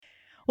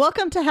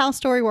Welcome to How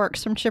Story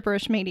Works from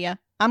Chipperish Media.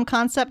 I'm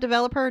concept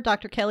developer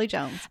Dr. Kelly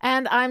Jones.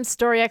 And I'm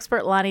story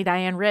expert Lonnie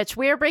Diane Rich.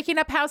 We are breaking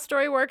up How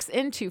Story Works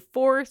into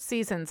 4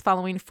 seasons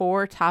following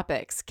 4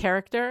 topics: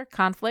 character,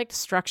 conflict,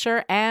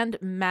 structure, and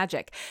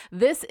magic.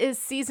 This is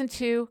season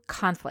 2,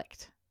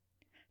 conflict.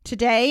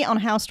 Today on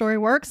How Story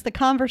Works, the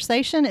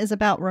conversation is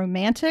about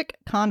romantic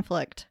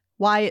conflict.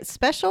 Why it's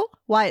special,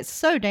 why it's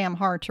so damn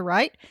hard to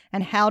write,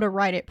 and how to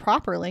write it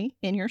properly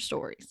in your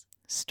stories.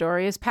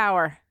 Story is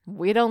power.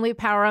 We don't leave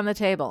power on the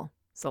table.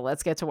 So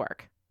let's get to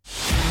work.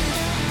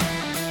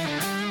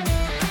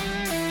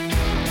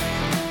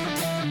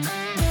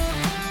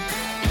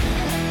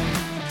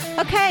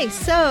 Okay,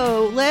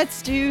 so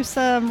let's do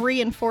some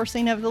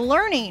reinforcing of the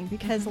learning,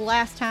 because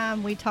last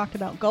time we talked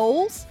about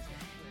goals,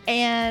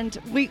 and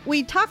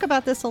we talk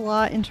about this a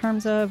lot in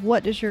terms of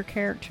what does your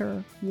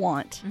character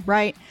want,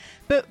 right?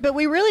 But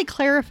we really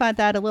clarified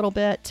that a little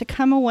bit to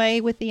come away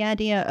with the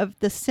idea of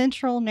the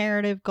central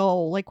narrative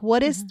goal. Like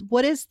what is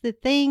the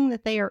thing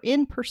that they are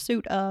in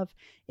pursuit of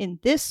in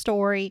this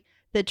story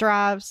that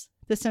drives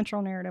the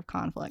central narrative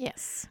conflict?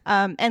 Yes.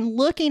 And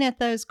looking at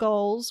those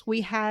goals,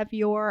 we have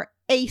your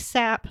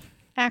ASAP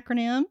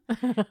acronym.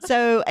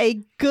 So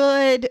a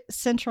good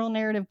central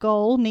narrative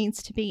goal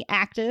needs to be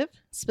active,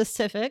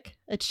 specific,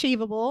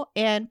 achievable,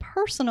 and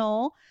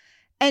personal.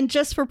 And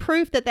just for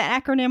proof that the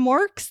acronym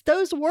works,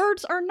 those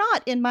words are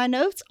not in my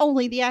notes.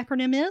 Only the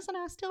acronym is, and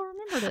I still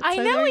remembered it. I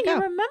so know, and you you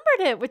remembered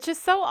it, which is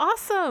so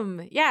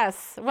awesome.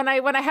 Yes. When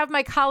I have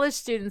my college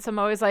students, I'm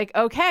always like,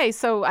 okay,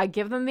 so I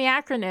give them the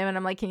acronym, and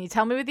I'm like, can you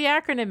tell me what the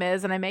acronym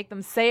is? And I make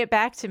them say it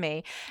back to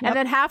me. Yep. And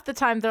then half the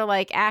time they're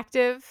like,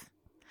 active,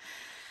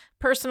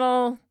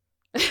 personal,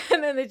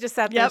 and then they just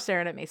sat there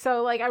staring at me.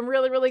 So like, I'm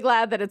really, really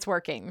glad that it's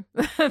working.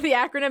 The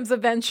acronyms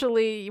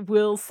eventually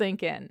will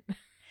sink in.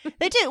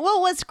 They do.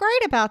 Well, what's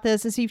great about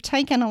this is you've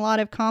taken a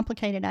lot of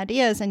complicated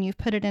ideas and you've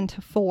put it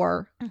into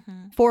four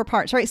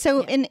parts, right?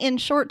 So in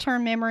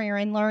short-term memory or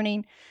in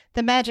learning,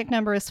 the magic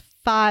number is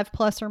 5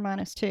 plus or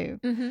minus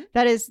 2.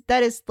 That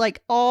is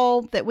like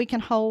all that we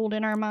can hold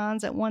in our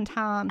minds at one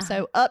time.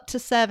 So up to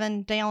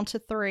 7, down to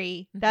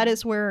 3. That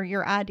is where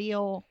your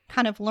ideal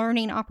kind of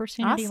learning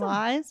opportunity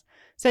lies.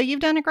 So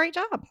you've done a great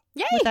job.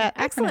 Yay! With that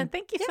Excellent. acronym.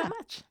 Thank you so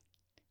much.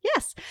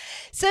 Yes.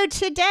 So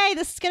today,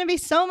 this is going to be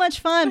so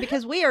much fun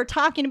because we are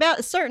talking about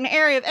a certain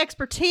area of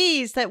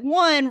expertise that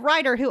one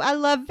writer who I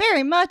love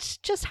very much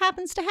just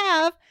happens to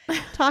have,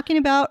 talking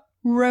about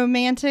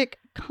romantic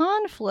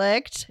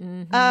conflict.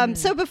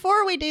 So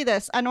before we do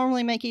this, I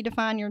normally make you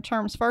define your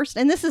terms first.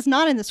 And this is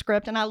not in the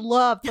script, and I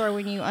love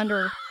throwing you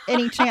under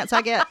any chance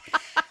I get.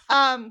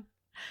 But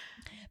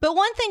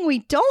one thing we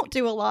don't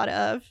do a lot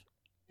of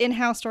in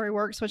How Story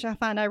Works, which I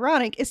find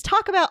ironic, is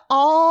talk about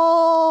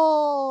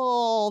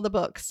all the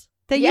books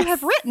that you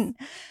have written.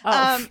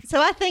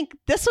 So I think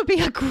this would be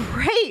a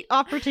great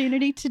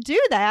opportunity to do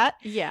that.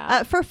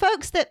 Yeah. For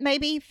folks that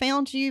maybe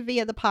found you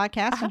via the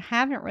podcast and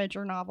haven't read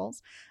your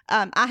novels.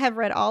 I have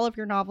read all of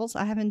your novels.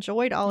 I have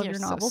enjoyed all of your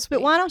novels.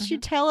 But why don't you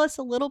tell us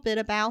a little bit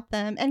about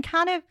them and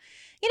kind of,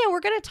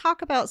 we're going to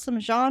talk about some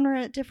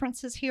genre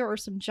differences here or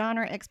some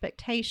genre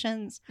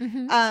expectations.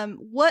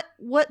 What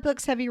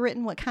books have you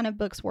written? What kind of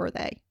books were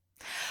they?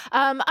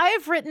 I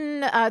have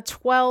written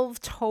 12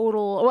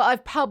 total. Well,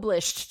 I've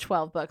published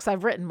 12 books.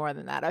 I've written more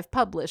than that. I've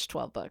published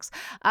 12 books.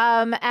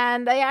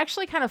 And they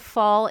actually kind of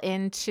fall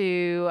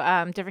into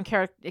different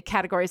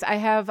categories. I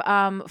have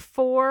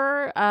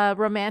 4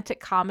 romantic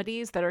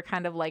comedies that are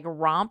kind of like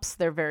romps.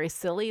 They're very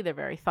silly. They're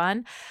very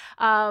fun.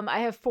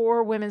 I have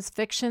 4 women's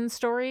fiction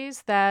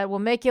stories that will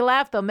make you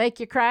laugh. They'll make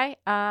you cry.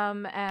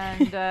 And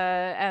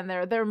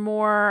they're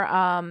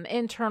more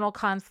internal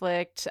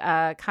conflict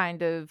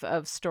kind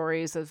of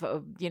stories of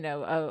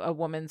a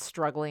woman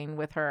struggling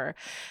with her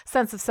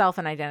sense of self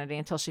and identity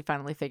until she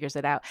finally figures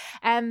it out.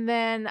 And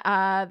then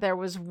there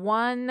was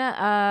one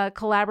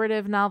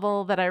collaborative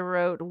novel that I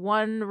wrote,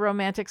 one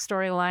romantic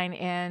storyline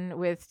in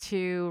with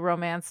 2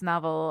 romance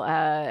novel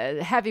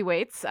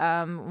heavyweights,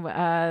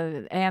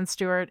 Anne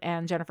Stewart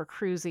and Jennifer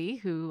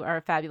Cruzy, who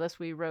are fabulous.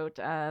 We wrote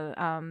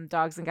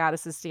Dogs and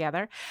Goddesses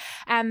together.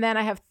 And then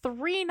I have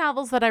 3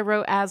 novels that I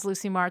wrote as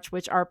Lucy March,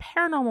 which are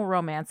paranormal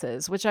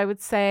romances, which I would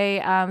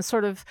say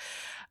sort of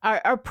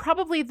are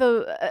probably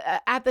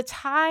at the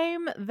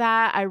time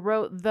that I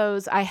wrote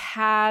those, I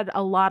had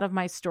a lot of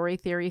my story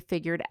theory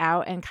figured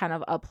out and kind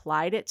of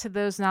applied it to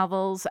those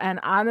novels. And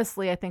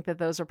honestly, I think that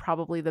those are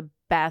probably the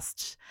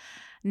best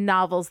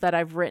novels that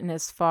I've written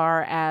as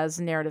far as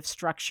narrative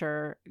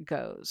structure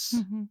goes.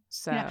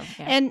 So,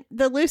 And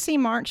the Lucy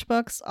March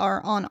books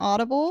are on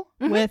Audible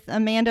with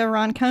Amanda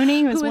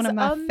Ronconi, who's one of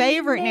my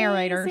favorite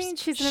narrators.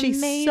 She's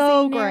amazing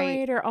so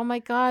narrator. great. Oh my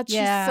God, she's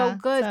so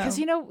good. Because,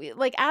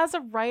 like as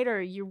a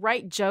writer, you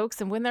write jokes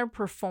and when they're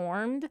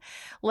performed,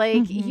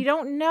 like you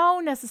don't know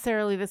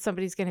necessarily that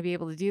somebody's going to be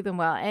able to do them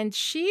well. And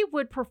she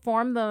would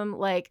perform them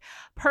like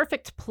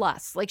perfect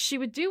plus. Like she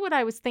would do what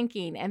I was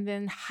thinking and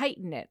then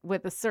heighten it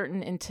with a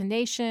certain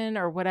intonation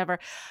or whatever.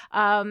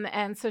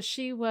 And so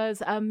she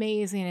was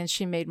amazing, and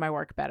she made my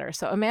work better.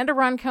 So Amanda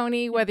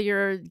Ronconi, whether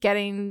you're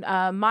getting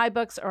my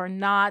books or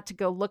not,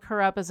 go look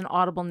her up as an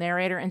Audible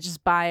narrator and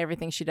just buy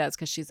everything she does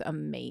because she's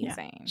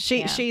amazing.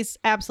 She's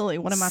absolutely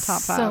one of my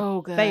top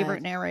 5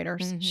 favorite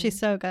narrators. She's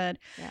so good.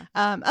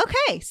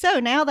 Okay, so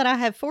now that I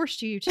have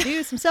forced you to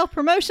do some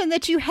self-promotion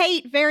that you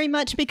hate very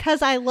much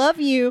because I love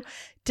you,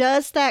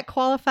 does that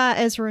qualify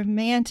as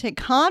romantic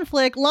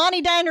conflict?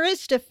 Lonnie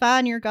Dandridge,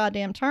 define your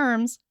goddamn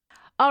terms.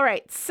 All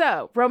right,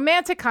 so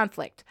romantic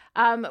conflict.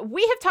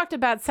 We have talked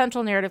about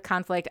central narrative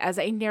conflict as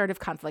a narrative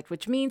conflict,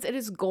 which means it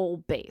is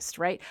goal-based,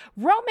 right?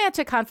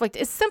 Romantic conflict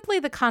is simply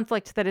the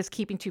conflict that is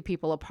keeping two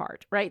people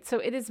apart, right? So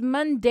it is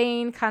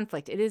mundane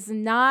conflict. It is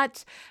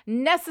not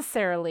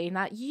necessarily,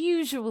 not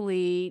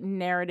usually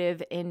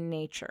narrative in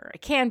nature.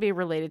 It can be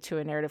related to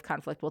a narrative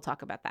conflict. We'll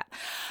talk about that.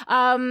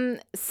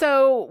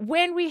 So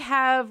when we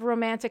have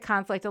romantic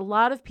conflict, a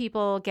lot of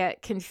people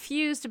get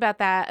confused about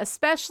that,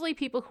 especially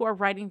people who are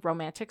writing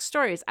romantic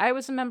stories. I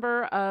was a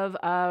member of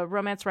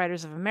Romance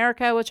Writers of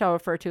America, which I'll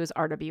refer to as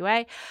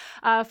RWA,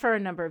 for a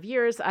number of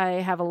years. I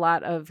have a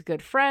lot of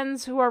good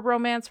friends who are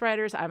romance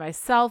writers. I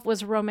myself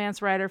was a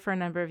romance writer for a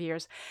number of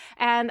years.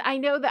 And I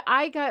know that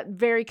I got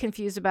very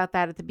confused about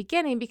that at the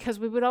beginning because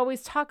we would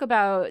always talk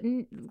about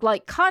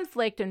like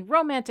conflict and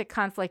romantic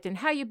conflict and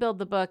how you build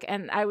the book.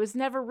 And I was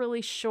never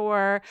really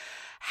sure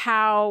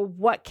how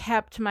what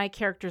kept my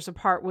characters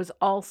apart was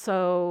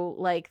also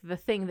like the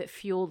thing that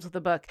fueled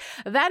the book.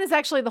 That is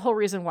actually the whole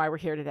reason why we're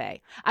here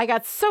today. I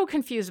got so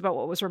confused about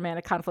what was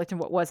romantic conflict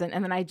and what wasn't,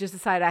 and then I just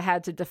decided I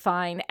had to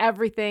define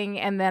everything,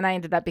 and then I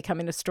ended up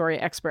becoming a story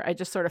expert. I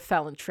just sort of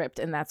fell and tripped,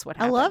 and that's what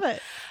happened. I love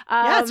it.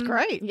 Yeah, it's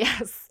great.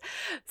 Yes.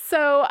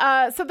 So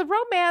the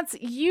romance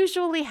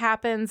usually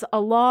happens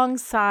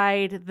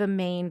alongside the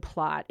main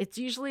plot. It's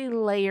usually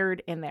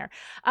layered in there.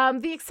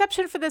 The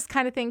exception for this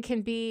kind of thing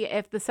can be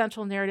if the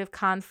central narrative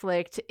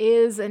conflict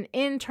is an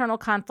internal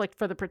conflict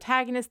for the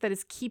protagonist that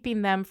is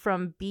keeping them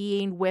from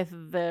being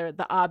with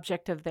the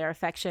object of their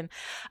affection.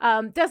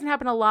 Doesn't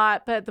happen a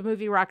lot, but the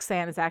movie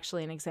Roxanne is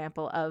actually an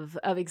example of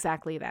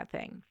exactly that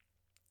thing.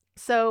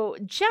 So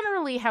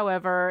generally,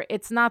 however,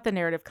 it's not the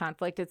narrative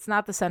conflict. It's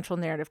not the central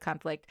narrative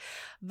conflict.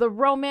 The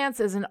romance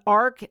is an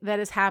arc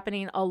that is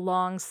happening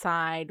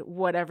alongside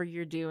whatever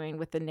you're doing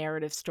with the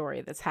narrative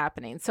story that's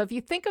happening. So if you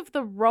think of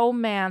the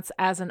romance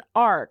as an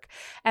arc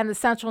and the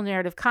central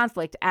narrative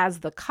conflict as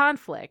the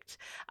conflict,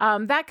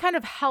 that kind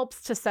of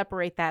helps to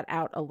separate that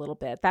out a little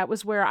bit. That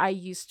was where I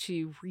used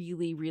to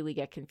really, really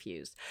get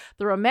confused.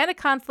 The romantic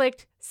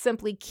conflict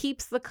simply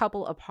keeps the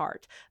couple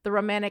apart. The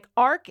romantic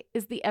arc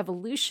is the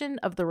evolution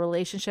of the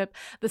relationship.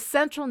 The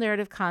central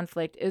narrative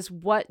conflict is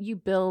what you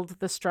build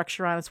the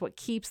structure on. It's what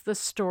keeps the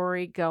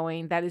story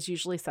going. That is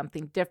usually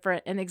something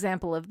different. An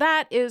example of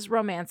that is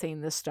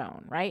Romancing the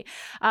Stone, right?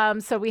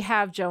 So we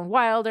have Joan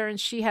Wilder, and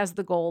she has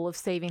the goal of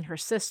saving her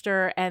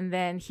sister. And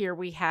then here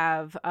we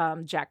have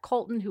Jack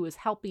Colton, who is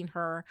helping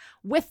her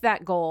with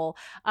that goal.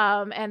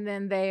 And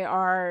then they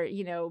are,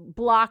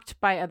 blocked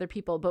by other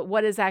people. But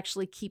what is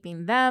actually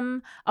keeping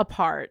them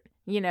apart?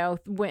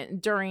 When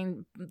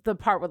during the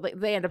part where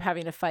they end up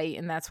having a fight,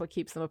 and that's what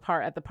keeps them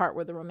apart at the part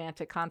where the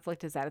romantic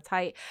conflict is at its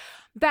height.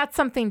 That's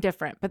something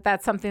different, but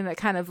that's something that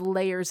kind of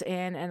layers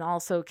in and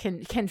also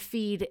can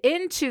feed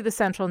into the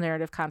central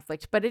narrative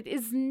conflict, but it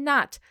is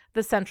not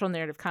the central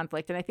narrative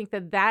conflict. And I think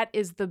that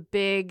is the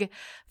big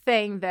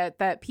thing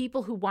that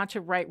people who want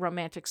to write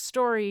romantic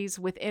stories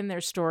within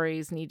their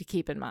stories need to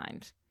keep in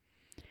mind.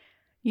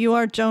 You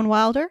are Joan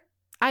Wilder?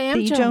 I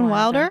am Joan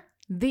Wilder.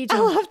 I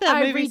love that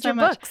movie. I read your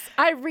books.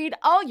 I read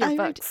all your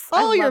books.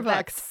 All your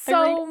books.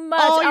 So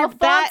much.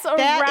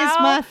 That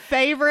is my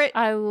favorite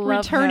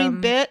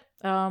returning bit.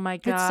 Oh my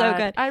God. It's so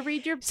good. I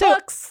read your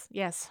books.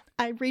 Yes.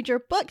 I read your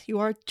book. You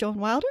are Joan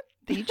Wilder.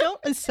 The Joan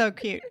is so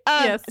cute.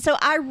 Yes. So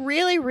I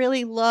really,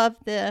 really love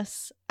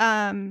this.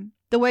 The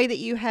way that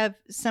you have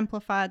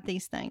simplified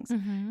these things.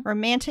 Mm-hmm.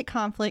 Romantic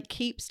conflict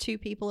keeps two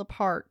people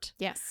apart.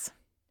 Yes.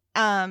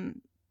 The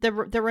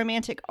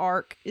romantic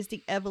arc is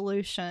the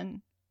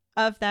evolution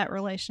of that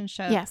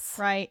relationship. Yes.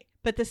 Right.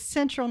 But the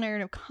central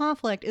narrative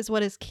conflict is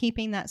what is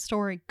keeping that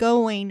story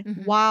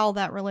going while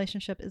that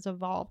relationship is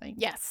evolving.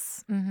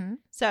 Yes. Mm-hmm.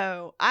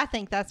 So I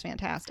think that's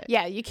fantastic.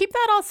 Yeah. You keep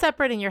that all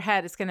separate in your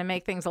head. It's going to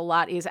make things a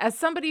lot easier. As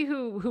somebody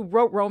who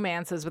wrote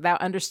romances without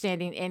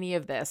understanding any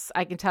of this,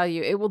 I can tell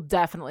you it will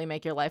definitely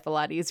make your life a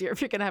lot easier if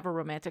you're going to have a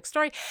romantic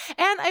story.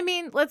 And I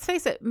mean, let's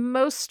face it,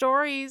 most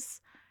stories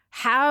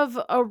have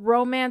a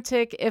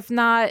romantic, if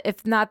not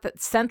that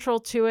central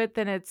to it,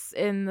 then it's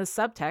in the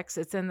subtext,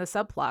 it's in the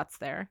subplots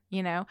there,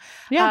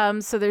 Yeah.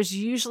 So there's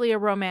usually a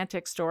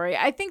romantic story.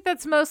 I think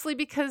that's mostly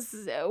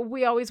because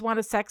we always want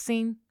a sex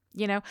scene.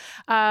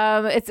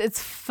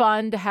 It's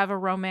fun to have a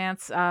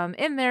romance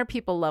in there.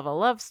 People love a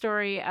love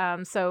story.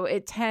 So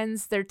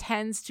there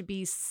tends to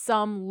be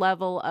some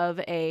level of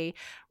a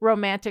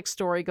romantic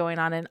story going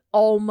on in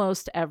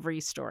almost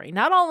every story.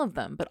 Not all of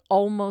them, but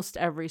almost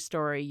every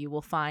story you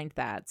will find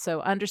that.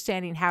 So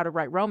understanding how to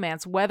write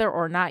romance, whether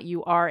or not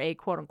you are a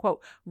quote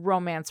unquote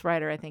romance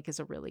writer, I think is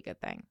a really good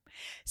thing.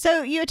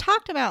 So you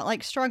talked about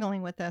like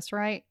struggling with this,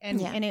 right? And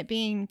Yeah. and it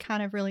being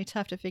kind of really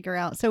tough to figure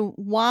out. So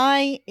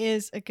why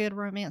is a good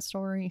romance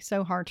story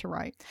so hard to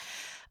write?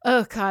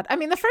 Oh God. I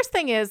mean, the first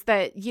thing is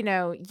that,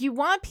 you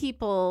want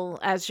people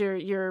as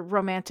your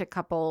romantic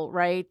couple,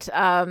 right?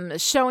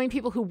 Showing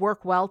people who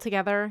work well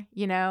together,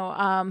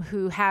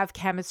 who have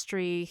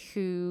chemistry,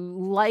 who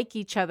like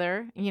each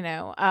other,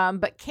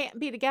 but can't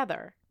be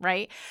together.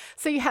 Right.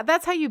 So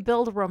that's how you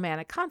build a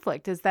romantic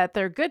conflict, is that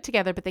they're good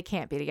together, but they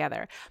can't be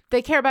together.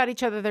 They care about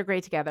each other. They're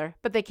great together,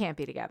 but they can't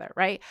be together.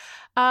 Right.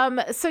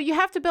 So you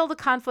have to build a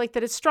conflict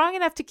that is strong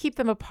enough to keep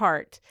them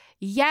apart,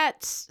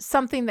 yet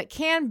something that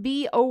can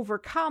be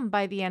overcome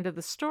by the end of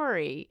the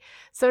story.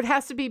 So it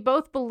has to be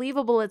both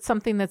believable it's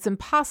something that's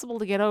impossible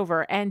to get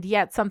over, and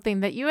yet something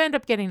that you end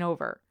up getting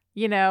over,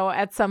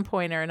 at some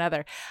point or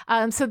another.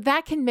 So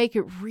that can make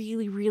it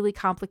really, really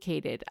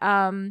complicated.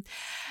 And,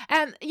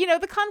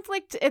 the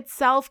conflict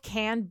itself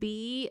can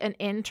be an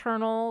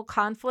internal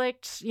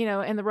conflict,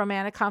 in the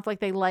romantic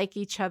conflict, they like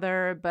each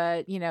other,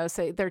 but,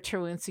 say they're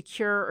too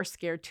insecure or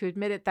scared to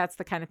admit it. That's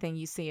the kind of thing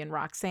you see in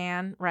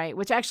Roxanne, right?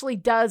 Which actually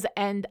does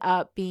end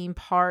up being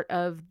part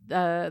of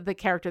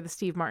the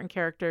Steve Martin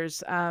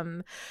character's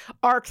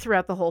arc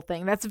throughout the whole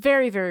thing. That's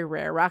very, very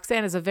rare.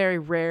 Roxanne is a very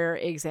rare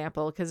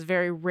example, because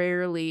very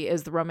rarely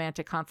is the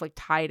romantic conflict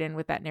tied in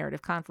with that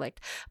narrative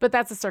conflict. But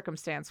that's a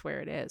circumstance where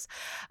it is.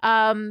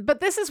 But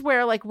this is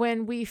where, like,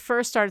 when we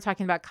first started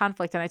talking about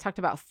conflict, and I talked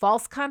about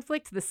false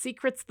conflict, the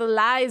secrets, the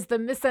lies, the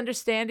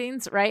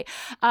misunderstandings, right?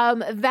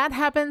 That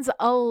happens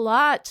a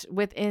lot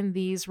within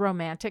these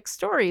romantic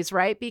stories,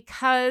 right?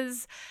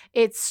 Because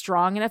it's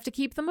strong enough to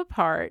keep them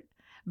apart.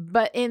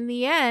 But in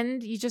the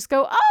end, you just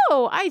go,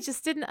 oh, I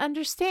just didn't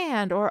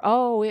understand. Or,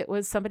 oh, it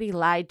was somebody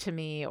lied to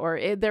me.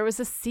 Or there was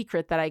a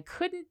secret that I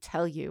couldn't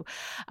tell you.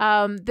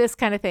 This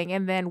kind of thing.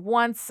 And then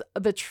once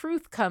the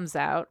truth comes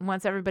out,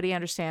 once everybody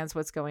understands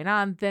what's going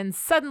on, then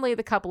suddenly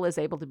the couple is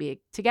able to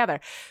be together.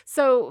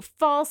 So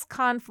false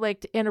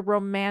conflict in a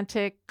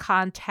romantic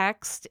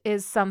context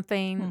is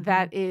something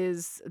that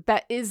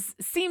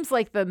seems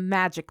like the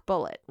magic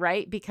bullet,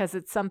 right? Because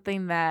it's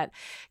something that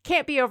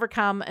can't be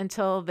overcome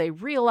until they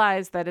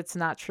realize that it's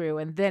not true,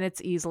 and then it's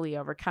easily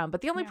overcome.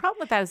 But the only problem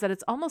with that is that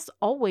it's almost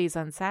always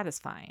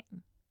unsatisfying.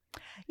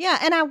 Yeah,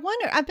 and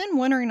I've been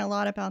wondering a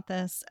lot about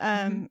this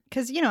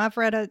because, I've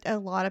read a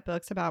lot of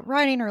books about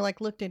writing, or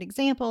like looked at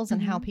examples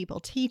and how people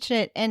teach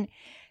it. And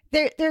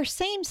there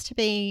seems to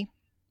be,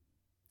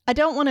 I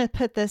don't want to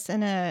put this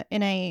in a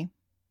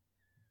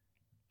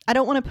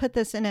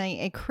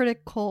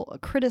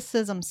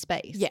criticism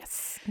space.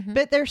 Yes.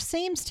 But there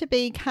seems to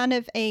be kind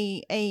of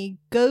a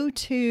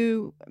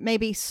go-to,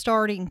 maybe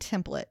starting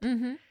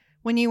template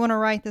when you want to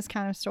write this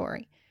kind of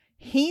story.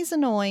 He's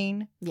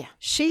annoying. Yeah.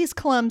 She's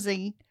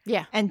clumsy.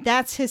 Yeah. And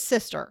that's his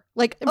sister.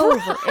 Like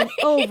over and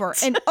over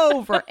and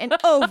over and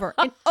over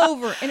and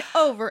over and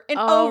over and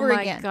over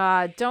again. Oh my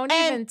God. Don't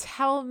even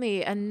tell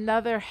me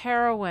another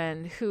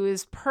heroine who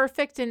is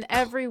perfect in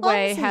every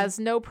way, has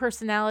no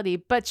personality,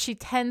 but she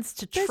tends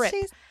to trip.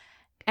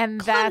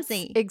 And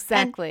clumsy. That's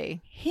exactly.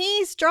 And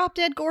he's drop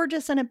dead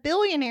gorgeous and a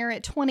billionaire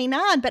at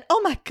 29, but oh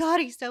my God,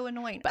 he's so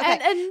annoying. Okay.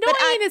 And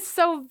annoying is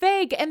so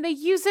vague, and they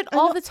use it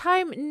all the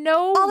time.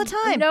 All the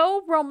time.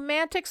 No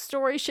romantic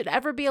story should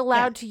ever be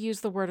allowed to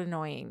use the word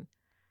annoying.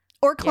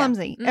 Or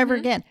clumsy ever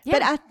again. Yeah.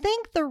 But I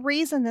think the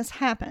reason this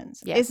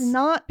happens is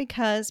not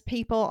because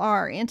people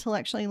are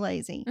intellectually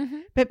lazy,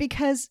 but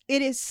because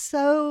it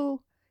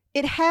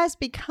has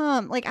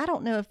become, like, I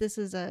don't know if this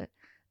is a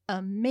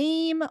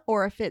meme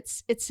or if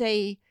it's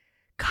a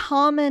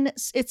common,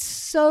 it's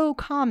so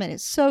common,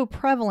 it's so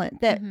prevalent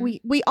that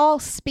we all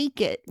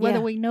speak it, whether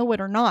we know it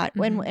or not,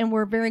 and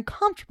we're very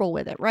comfortable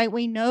with it, right?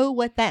 We know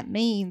what that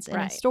means in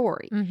a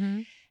story.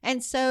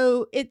 And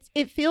so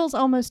it feels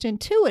almost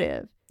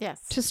intuitive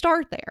to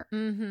start there.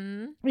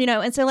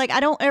 And so, like,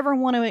 I don't ever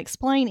want to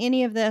explain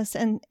any of this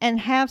and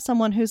have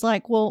someone who's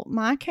like, well,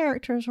 my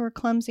characters were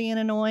clumsy and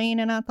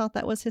annoying and I thought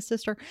that was his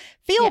sister,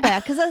 feel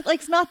bad, because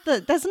that's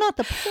not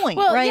the point.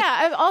 Well, right?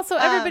 Yeah, also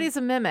everybody's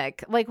a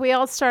mimic. Like, we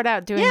all start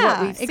out doing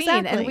what we've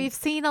seen, and we've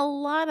seen a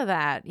lot of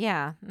that.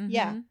 Yeah.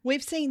 Yeah,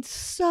 we've seen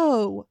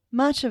so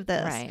much of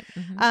this, right?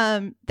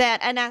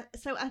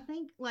 So I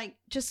think, like,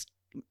 just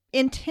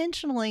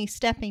intentionally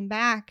stepping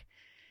back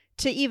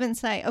to even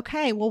say,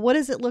 okay, well, what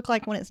does it look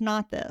like when it's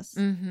not this?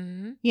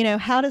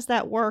 How does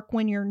that work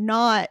when you're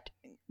not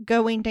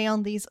going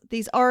down these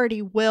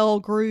already well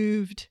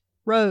grooved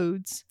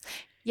roads?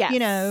 Yes.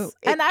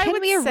 It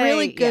can be a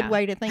really good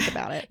way to think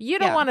about it. You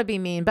don't want to be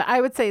mean, but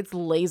I would say it's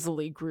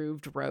lazily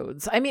grooved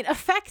roads. I mean,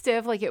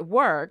 effective, like, it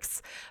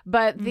works,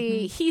 but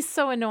he's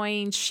so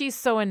annoying, she's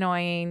so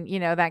annoying,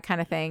 that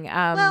kind of thing.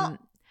 Well,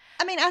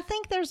 I mean, I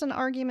think there's an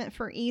argument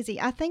for easy.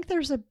 I think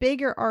there's a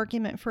bigger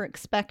argument for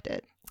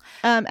expected.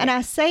 And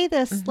I say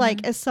this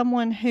like as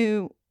someone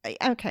who,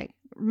 okay,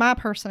 my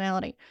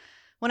personality.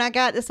 when I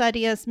got this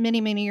idea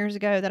many, many years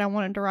ago that I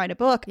wanted to write a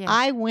book,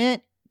 I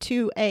went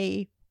to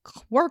a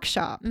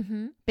workshop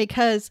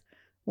because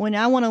when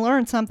I want to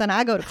learn something,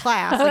 I go to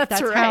class. Like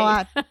that's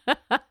right.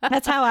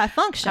 That's how I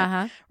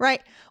function.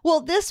 Right.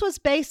 Well, this was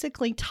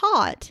basically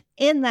taught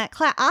in that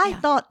class. I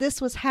thought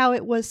this was how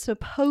it was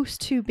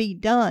supposed to be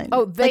done.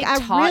 Oh, they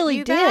taught I really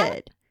you did.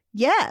 That?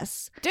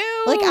 Yes. Dude.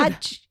 Like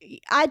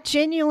I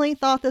genuinely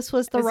thought this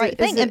was the right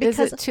thing. Is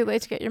it too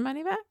late to get your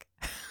money back?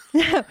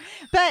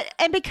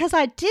 And because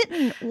I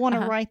didn't want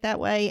to write that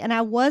way and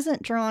I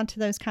wasn't drawn to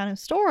those kind of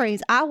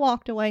stories, I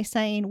walked away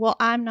saying, well,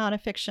 I'm not a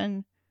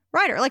fiction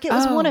writer. Like it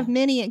was one of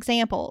many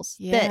examples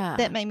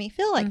that made me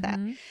feel like that.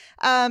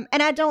 And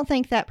I don't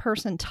think that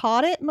person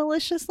taught it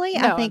maliciously.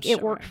 No, I think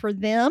it worked for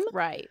them.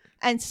 Right.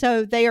 And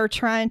so they are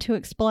trying to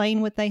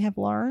explain what they have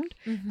learned.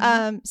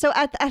 So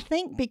I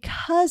think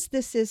because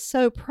this is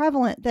so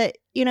prevalent that,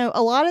 you know,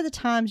 a lot of the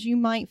times you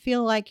might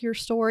feel like your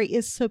story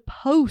is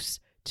supposed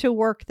to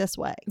work this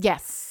way.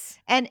 Yes.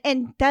 And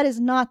that is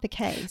not the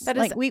case. That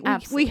like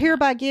is we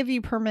hereby give you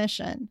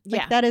permission.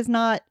 Like that is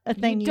not a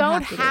thing you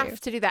don't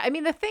have to do that. I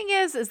mean, the thing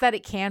is that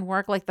it can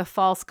work, like the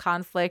false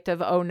conflict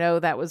of, oh no,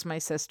 that was my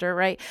sister,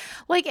 right?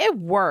 Like it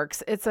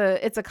works. It's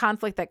a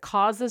conflict that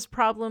causes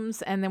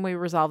problems and then we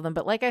resolve them.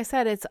 But like I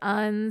said, it's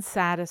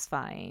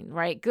unsatisfying,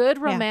 right? Good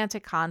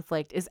romantic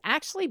conflict is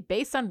actually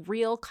based on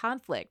real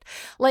conflict.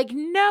 Like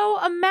no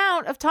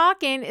amount of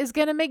talking is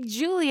going to make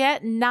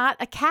Juliet not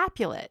a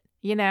Capulet.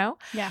 You know?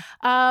 Yeah.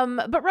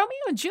 But Romeo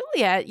and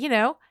Juliet, you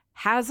know,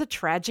 has a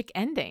tragic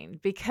ending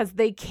because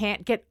they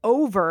can't get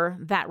over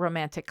that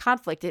romantic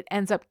conflict. It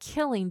ends up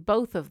killing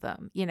both of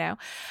them, you know?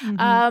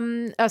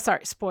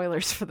 Sorry,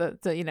 spoilers for the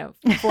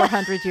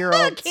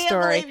 400-year-old story. I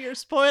can't believe you're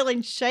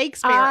spoiling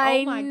Shakespeare. I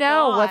oh my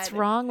know. God. What's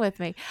wrong with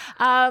me?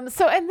 And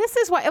this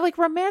is why, like,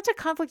 romantic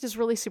conflict is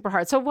really super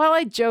hard. So while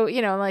I joke,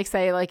 you know, like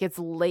say, like it's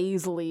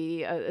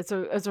lazily, it's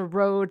a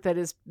road that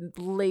is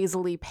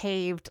lazily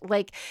paved.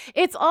 Like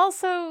it's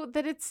also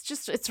that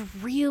it's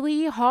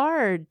really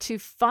hard to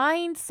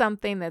find something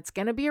that's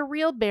going to be a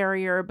real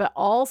barrier, but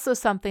also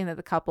something that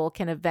the couple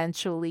can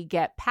eventually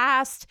get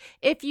past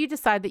if you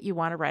decide that you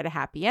want to write a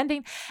happy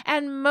ending.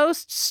 And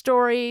most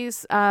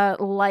stories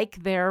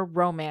like their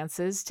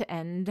romances to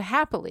end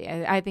happily.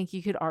 I think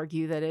you could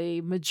argue that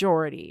a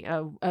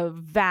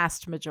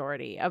vast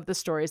majority of the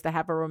stories that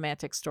have a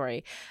romantic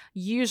story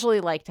usually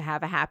like to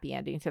have a happy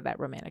ending to that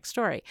romantic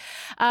story.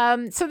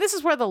 So this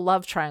is where the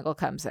love triangle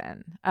comes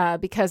in,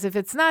 because if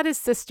it's not his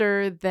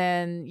sister,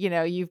 then you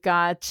know you've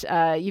got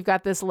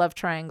this love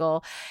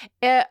triangle.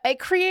 It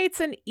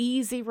creates an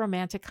easy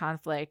romantic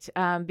conflict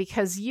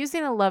because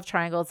using a love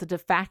triangle as a de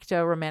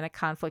facto romantic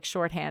conflict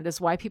shorthand is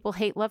why people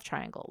hate love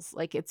triangles.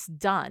 Like it's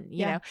done,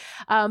 you know,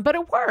 but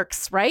it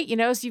works, right? You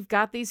know, so you've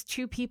got these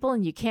two people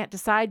and you can't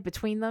decide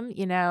between them,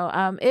 you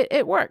know,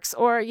 it works.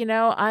 Or, you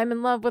know, I'm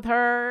in love with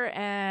her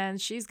and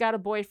she's got a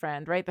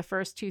boyfriend, right? The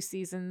first 2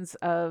 seasons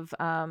of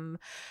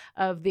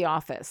The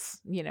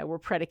Office, you know, were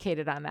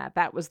predicated on that.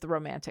 That was the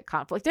romantic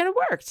conflict and it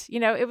worked.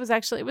 You know, it was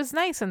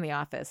nice in The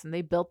Office and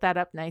they built that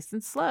up nice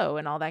and slow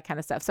and all that kind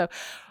of stuff. So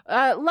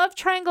love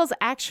triangles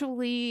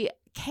actually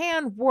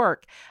can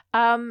work.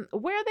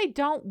 Where they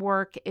don't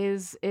work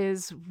is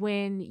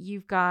when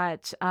you've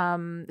got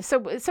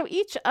so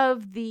each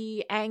of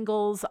the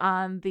angles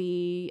on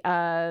the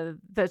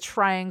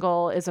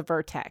triangle is a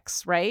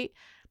vertex, right?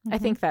 I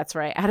think that's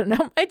right. I don't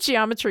know. My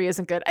geometry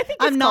isn't good. I think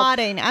I'm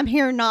nodding. I'm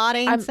here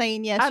nodding,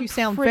 saying yes. You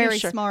sound very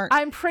smart.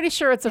 I'm pretty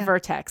sure it's a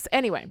vertex.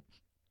 Anyway.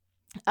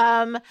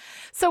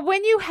 So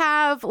when you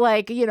have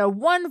like, you know,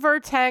 one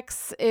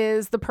vertex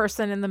is the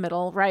person in the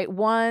middle, right?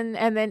 One,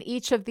 and then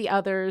each of the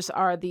others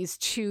are these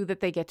two that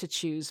they get to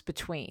choose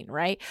between,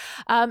 right?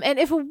 And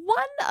if one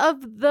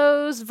of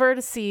those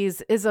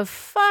vertices is a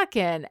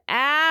fucking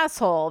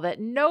asshole that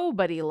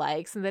nobody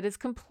likes and that is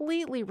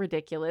completely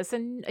ridiculous,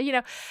 and you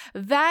know,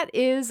 that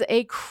is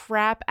a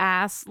crap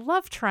ass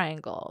love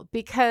triangle,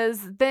 because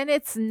then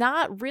it's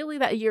not really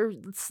that you're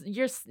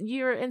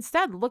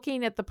instead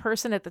looking at the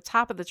person at the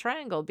top of the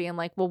triangle being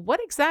like, well, what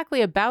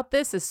exactly about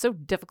this is so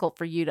difficult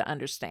for you to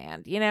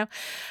understand, you know?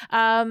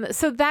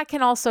 So that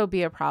can also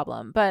be a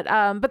problem. But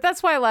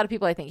that's why a lot of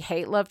people, I think,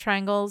 hate love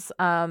triangles,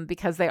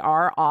 because they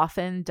are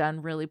often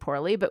done really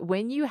poorly. But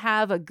when you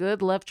have a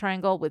good love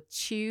triangle with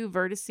 2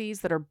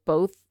 vertices that are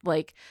both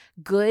like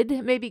good,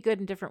 maybe good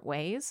in different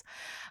ways,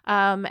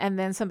 and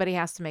then somebody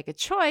has to make a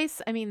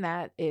choice, I mean,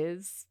 that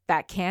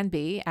can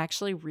be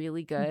actually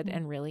really good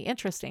and really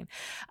interesting.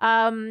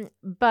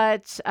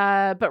 But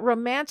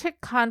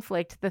romantic conflict,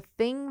 the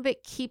thing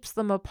that keeps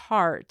them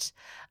apart,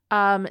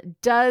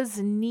 does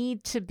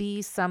need to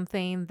be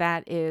something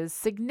that is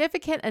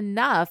significant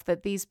enough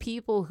that these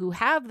people who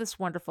have this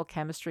wonderful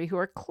chemistry, who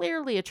are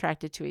clearly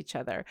attracted to each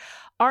other,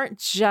 aren't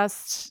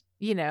just,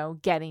 you know,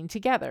 getting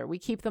together. We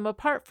keep them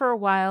apart for a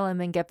while and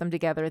then get them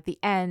together at the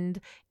end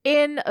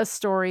in a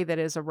story that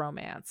is a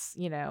romance,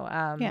 you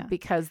know,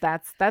 because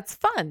that's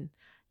fun,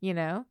 you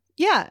know?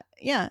 Yeah.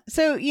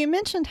 So you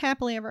mentioned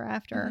Happily Ever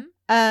After.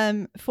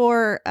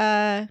 For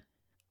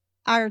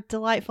our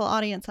delightful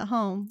audience at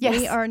home, Yes.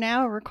 we are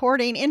now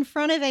recording in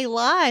front of a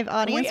live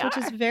audience, which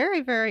is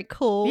very, very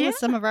cool with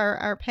some of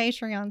our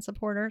Patreon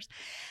supporters.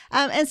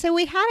 And so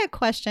we had a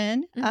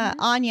question.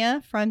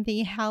 Anya from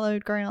the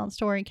Hallowed Ground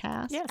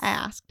Storycast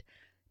asked,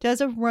 does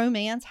a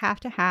romance have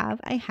to have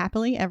a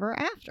happily ever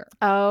after?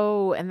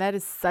 Oh, and that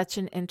is such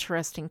an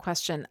interesting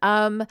question.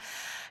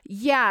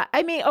 Yeah,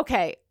 I mean,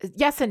 okay,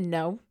 yes and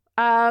no.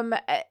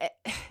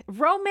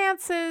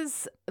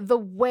 Romances, the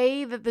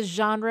way that the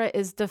genre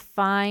is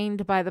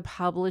defined by the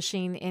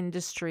publishing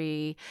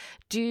industry,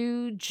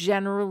 do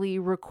generally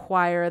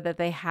require that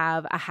they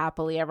have a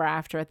happily ever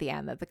after at the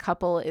end, that the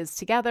couple is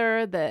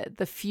together, that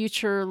the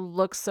future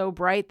looks so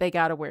bright they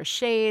got to wear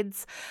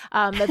shades,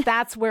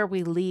 that's where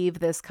we leave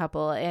this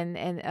couple in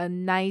a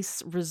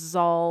nice,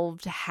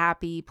 resolved,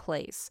 happy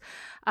place.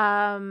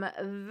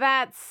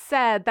 That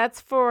said, that's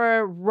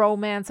for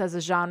romance as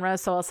a genre.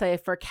 So I'll say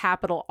for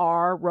capital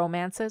R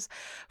romances.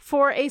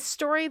 For a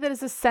story that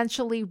is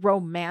essentially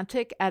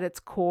romantic at its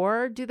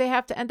core, do they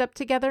have to end up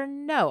together?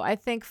 No. I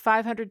think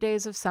 500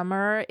 Days of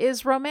Summer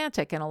is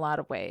romantic in a lot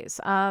of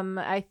ways.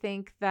 I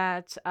think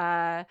that,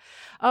 The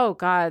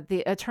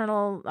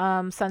Eternal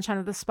Sunshine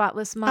of the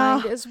Spotless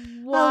Mind is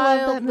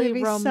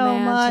wildly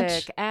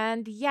romantic. So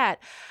and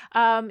yet,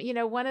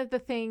 one of the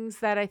things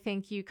that I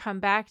think you come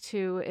back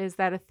to is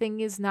that a thing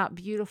is not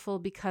beautiful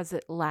because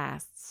it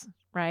lasts.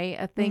 Right?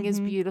 A thing is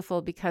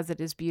beautiful because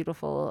it is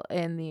beautiful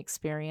in the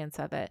experience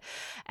of it.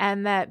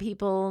 And that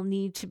people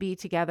need to be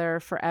together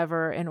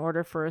forever in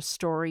order for a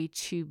story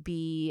to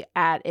be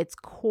at its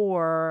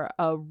core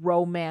a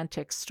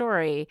romantic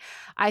story.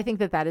 I think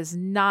that is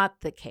not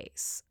the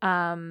case.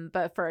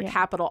 But for a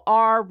capital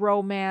R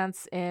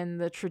romance in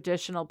the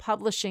traditional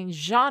publishing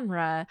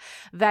genre,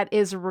 that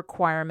is a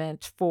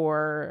requirement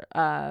for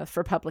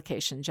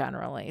publication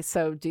generally.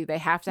 So do they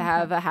have to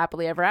have a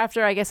happily ever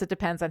after? I guess it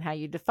depends on how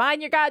you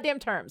define your goddamn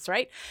terms,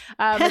 right?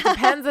 It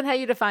depends on how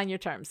you define your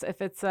terms.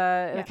 If it's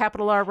a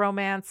capital R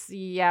romance,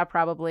 yeah,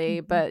 probably,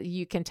 but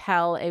you can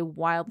tell a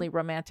wildly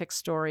romantic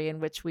story in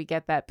which we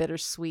get that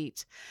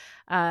bittersweet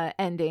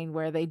ending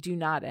where they do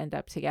not end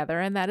up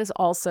together, and that is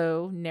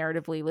also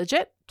narratively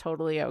legit,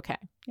 totally okay.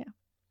 Yeah.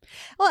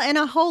 Well, and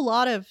a whole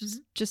lot of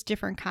just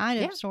different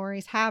kind of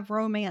stories have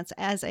romance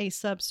as a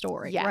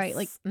sub-story, right?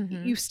 Like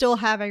you still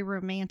have a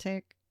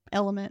romantic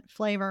element,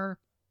 flavor,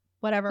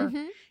 whatever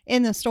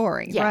in the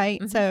story, right?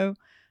 So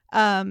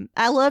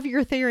I love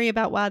your theory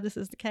about why this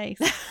is the case,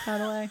 by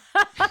the way.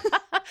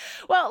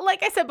 Well,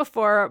 like I said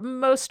before,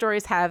 most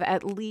stories have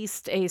at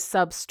least a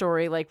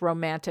sub-story, like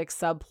romantic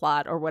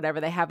subplot or whatever.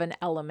 They have an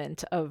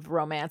element of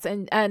romance.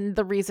 And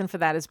the reason for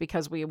that is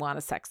because we want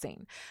a sex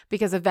scene.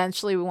 Because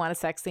eventually we want a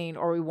sex scene,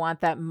 or we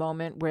want that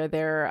moment where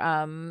they're,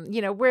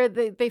 where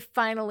they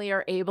finally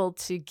are able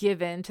to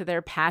give in to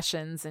their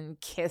passions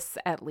and kiss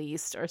at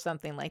least, or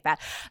something like that.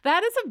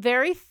 That is a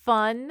very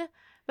fun...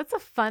 That's a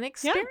fun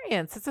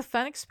experience. Yeah. It's a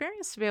fun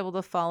experience to be able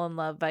to fall in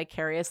love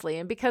vicariously.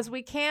 And because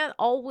we can't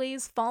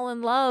always fall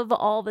in love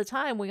all the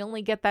time, we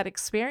only get that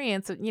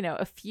experience,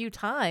 a few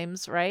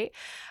times, right?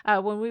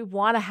 When we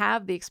want to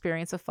have the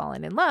experience of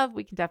falling in love,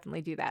 we can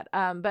definitely do that.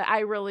 But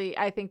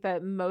I think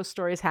that most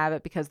stories have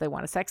it because they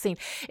want a sex scene.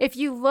 If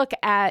you look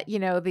at,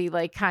 the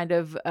like kind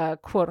of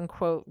quote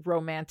unquote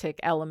romantic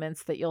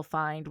elements that you'll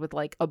find with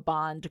like a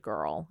Bond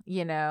girl,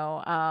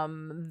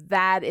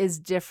 that is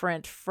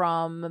different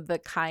from the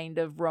kind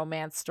of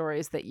romance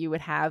stories that you would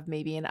have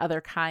maybe in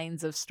other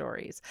kinds of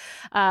stories.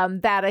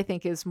 That I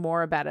think is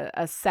more about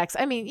a sex.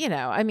 I mean,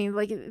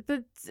 like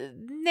the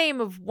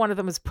name of one of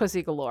them is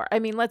Pussy Galore. I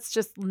mean, let's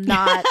just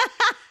not,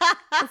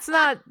 let's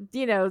not,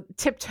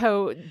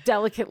 tiptoe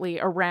delicately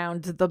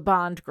around the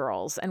Bond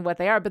girls and what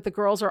they are, but the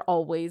girls are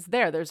always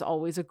there. There's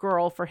always a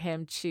girl for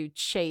him to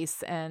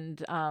chase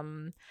and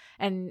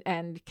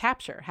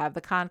capture, have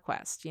the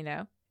conquest,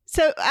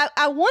 So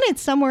I wanted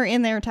somewhere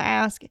in there to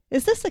ask,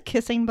 is this a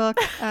kissing book?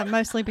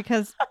 Mostly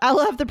because I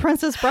love The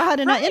Princess Bride,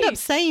 and I end up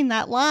saying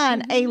that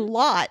line a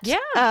lot.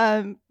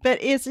 Yeah.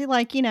 But is it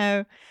like,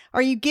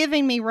 are you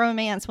giving me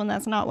romance when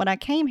that's not what I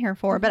came here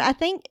for? But I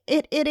think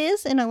it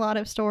is in a lot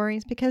of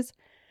stories because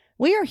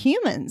we are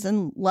humans,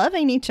 and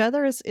loving each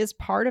other is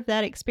part of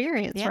that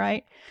experience,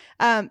 right?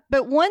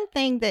 But one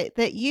thing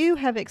that you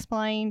have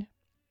explained,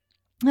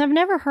 I've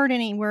never heard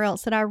anywhere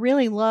else, that I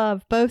really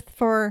love, both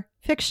for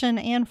fiction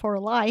and for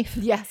life,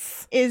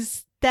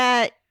 is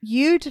that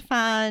you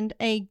defined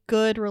a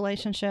good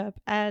relationship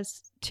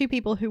as two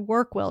people who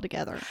work well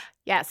together.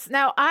 Yes.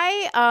 Now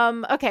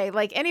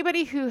like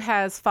anybody who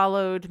has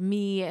followed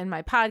me and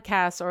my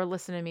podcast or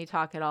listened to me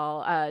talk at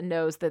all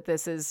knows that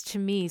this is, to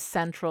me,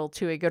 central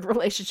to a good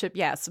relationship.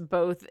 Yes,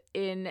 both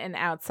in and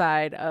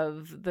outside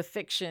of the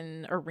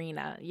fiction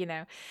arena,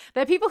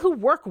 that people who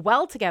work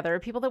well together are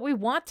people that we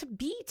want to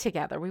be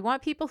together. We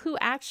want people who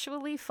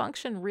actually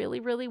function really,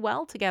 really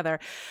well together,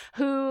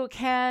 who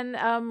can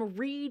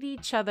read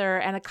each other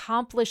and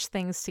accomplish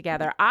things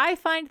together. I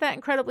find that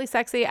incredibly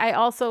sexy. I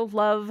also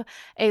love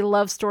a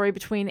love story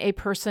between a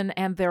person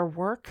and their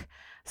work.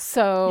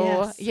 So,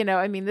 Yes. you know,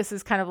 I mean, this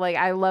is kind of like,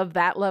 I love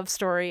that love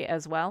story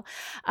as well.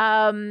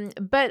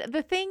 But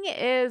the thing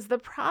is, the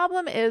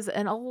problem is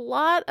in a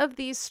lot of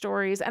these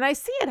stories, and I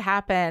see it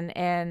happen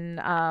in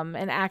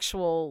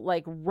actual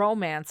like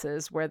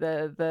romances where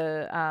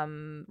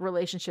the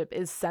relationship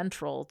is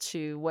central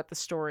to what the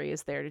story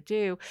is there to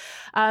do.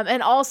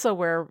 And also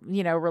where,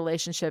 you know,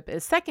 relationship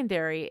is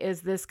secondary,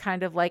 is this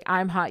kind of like,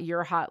 I'm hot,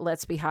 you're hot,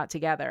 let's be hot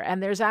together.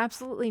 And there's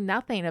absolutely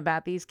nothing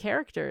about these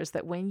characters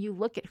that when you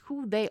look at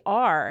who they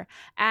are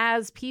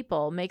as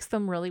people makes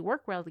them really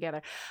work well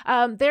together.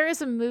 There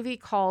is a movie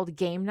called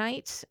Game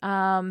Night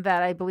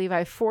that I believe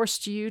I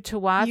forced you to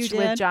watch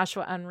with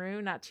Joshua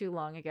Unruh not too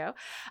long ago.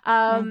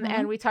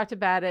 And we talked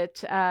about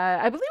it.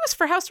 I believe it was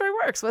for How Story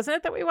Works, wasn't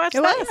it, that we watched?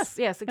 It that? was.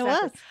 Yes, exactly.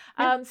 It was.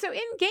 Yeah. So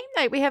in Game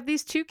Night, we have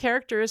these two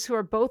characters who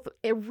are both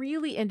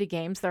really into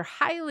games. They're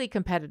highly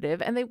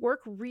competitive and they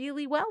work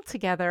really well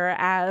together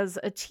as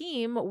a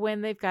team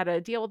when they've got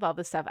to deal with all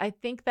this stuff. I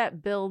think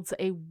that builds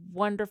a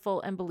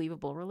wonderful and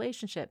believable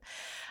relationship.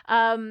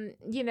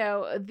 You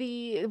know,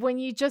 when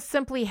you just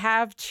simply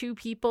have two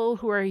people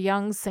who are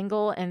young,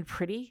 single, and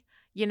pretty,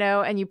 you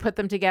know, and you put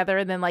them together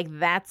and then like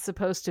that's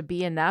supposed to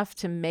be enough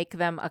to make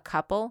them a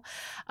couple.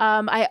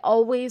 I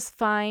always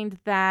find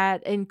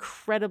that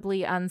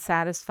incredibly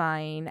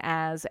unsatisfying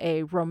as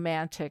a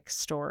romantic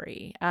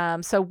story.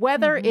 So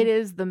whether it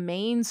is the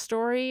main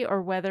story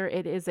or whether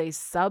it is a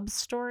sub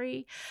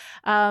story,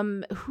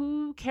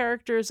 who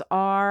characters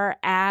are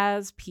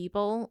as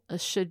people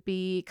should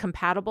be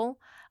compatible.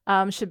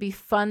 Should be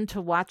fun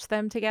to watch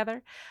them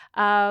together.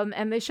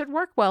 And they should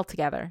work well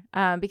together.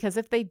 Because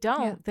if they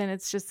don't, then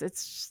it's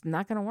just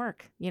not going to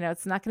work. You know,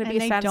 it's not going to be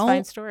a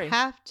satisfying story. They don't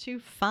have to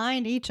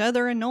find each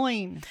other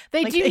annoying.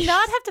 They do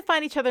not have to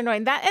find each other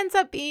annoying. That ends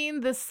up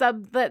being the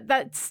sub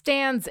that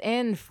stands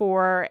in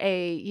for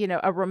a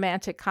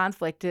romantic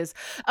conflict is,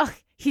 oh,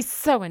 he's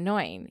so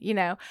annoying, you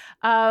know,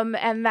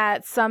 and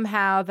that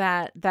somehow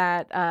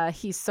that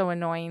he's so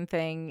annoying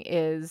thing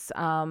is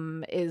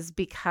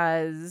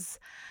because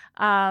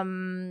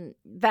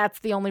that's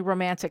the only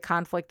romantic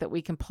conflict that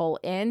we can pull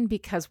in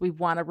because we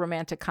want a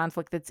romantic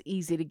conflict that's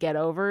easy to get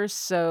over.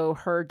 So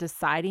her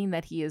deciding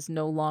that he is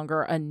no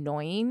longer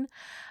annoying,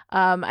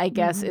 I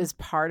guess, is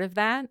part of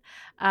that.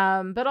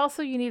 But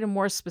also you need a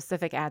more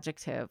specific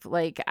adjective.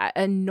 Like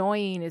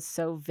annoying is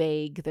so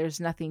vague. There's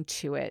nothing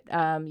to it.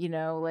 You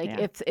know,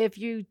 like if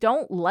you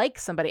don't like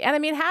somebody, and I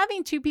mean,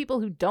 having two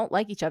people who don't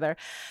like each other,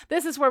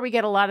 this is where we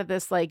get a lot of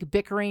this like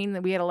bickering,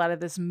 that we get a lot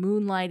of this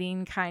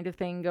moonlighting kind of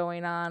thing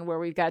going on where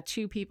we've got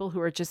two people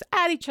who are just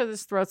at each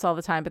other's throats all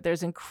the time, but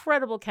there's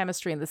incredible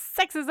chemistry and the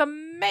sex is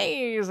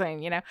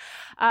amazing, you know?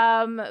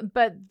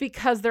 But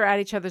because they're at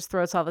each other's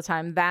throats all the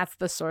time, that's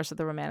the source of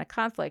the romantic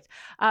conflict.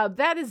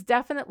 That is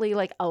definitely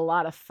like a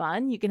lot of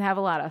fun. You can have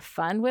a lot of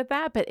fun with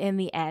that, but in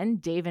the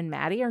end, Dave and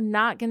Maddie are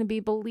not going to be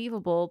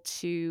believable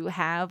to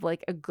have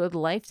like a good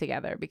life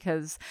together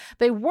because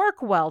they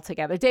work well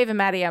together. Dave and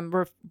Maddie, I'm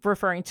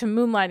referring to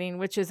Moonlighting,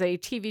 which is a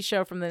TV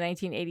show from the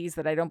 1980s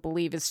that I don't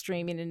believe is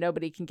streaming and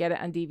nobody can get it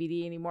on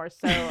DVD anymore.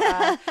 So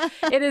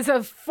it is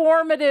a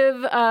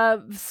formative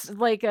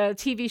like a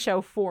TV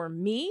show for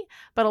me,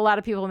 but a lot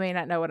of people may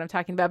not know what I'm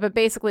talking about. But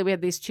basically we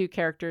had these two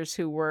characters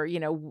who were, you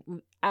know,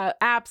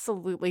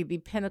 absolutely the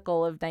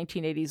pinnacle of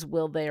 1980s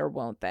will they or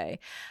won't they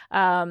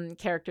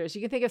characters.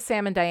 You can think of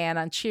Sam and Diane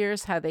on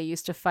Cheers, how they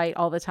used to fight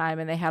all the time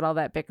and they had all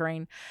that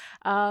bickering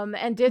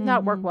and did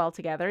not work well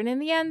together, and in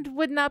the end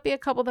would not be a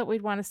couple that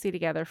we'd want to see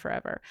together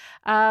forever.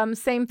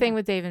 Same thing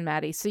with Dave and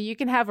Maddie. So you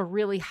can have a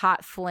really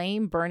hot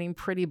flame burning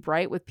pretty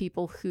bright with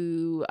people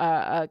who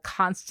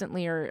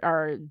constantly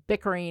are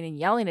bickering and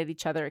yelling at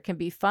each other. It can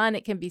be fun,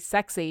 it can be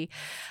sexy,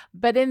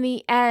 but in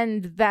the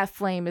end that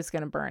flame is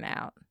going to burn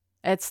out.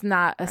 It's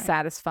not a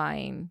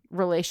satisfying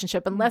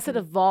relationship unless it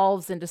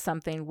evolves into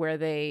something where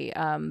they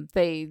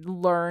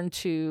learn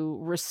to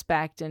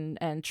respect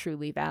and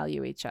truly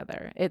value each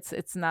other.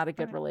 It's not a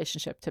good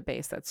relationship to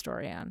base that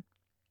story on.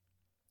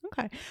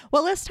 Okay.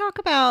 Well, let's talk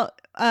about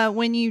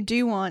when you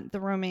do want the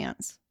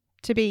romance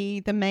to be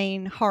the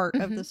main heart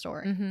of the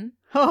story.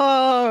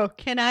 Oh,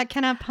 can I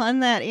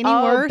pun that any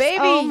worse? Baby,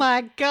 oh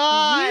my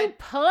God. You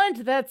punned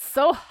that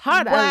so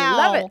hard. Wow.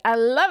 I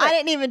love it. I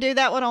didn't even do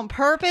that one on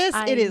purpose.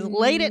 It is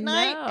late at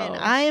night and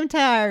I am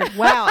tired.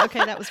 Wow.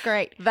 Okay, that was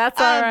great. That's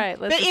all right.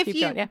 Let's but just if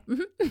keep going.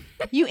 Yeah.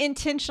 you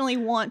intentionally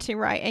want to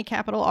write a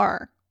capital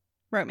R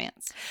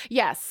romance.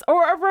 Yes,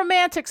 or a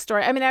romantic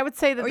story. I mean, I would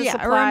say that this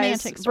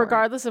applies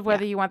regardless of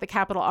whether you want the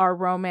capital R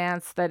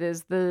romance that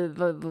is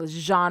the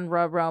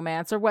genre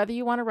romance, or whether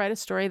you want to write a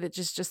story that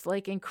just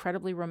like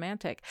incredibly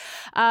romantic.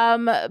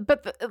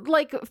 But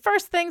like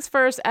first things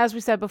first, as we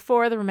said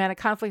before, the romantic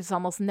conflict is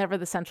almost never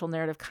the central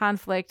narrative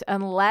conflict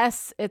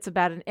unless it's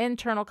about an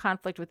internal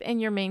conflict within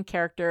your main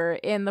character.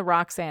 In the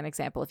Roxanne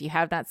example, if you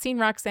have not seen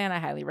Roxanne, I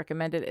highly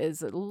recommend it. It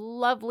is a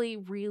lovely,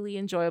 really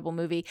enjoyable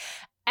movie.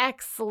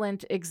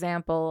 excellent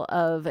example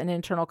of an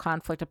internal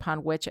conflict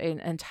upon which an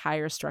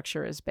entire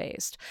structure is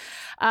based.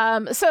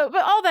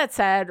 But all that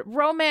said,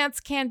 romance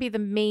can be the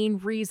main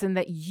reason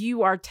that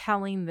you are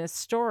telling this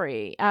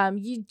story.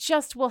 You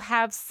just will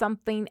have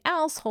something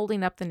else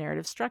holding up the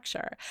narrative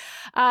structure.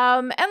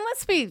 And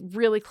let's be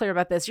really clear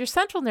about this. Your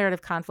central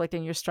narrative conflict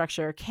in your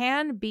structure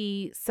can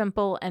be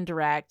simple and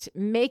direct,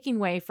 making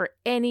way for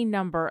any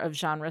number of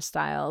genre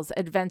styles: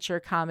 adventure,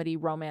 comedy,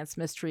 romance,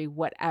 mystery,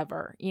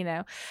 whatever,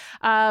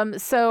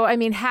 So, I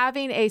mean,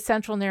 having a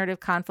central narrative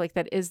conflict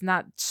that is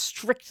not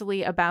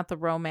strictly about the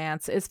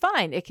romance is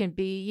fine. It can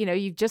be,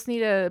 you just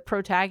need a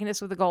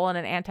protagonist with a goal and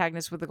an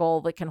antagonist with a goal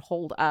that can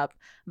hold up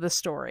the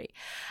story.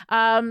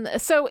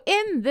 So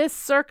in this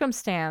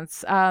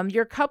circumstance,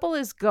 your couple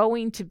is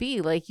going to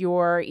be like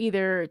your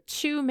either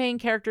two main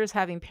characters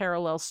having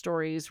parallel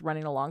stories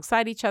running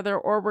alongside each other,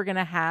 or we're going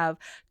to have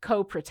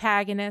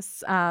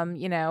co-protagonists,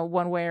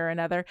 one way or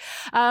another.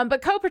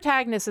 But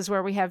co-protagonists is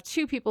where we have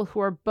two people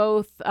who are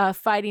both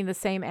fighting the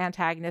same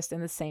antagonist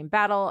in the same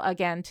battle.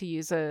 Again, to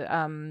use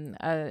an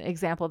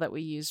example that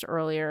we used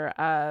earlier,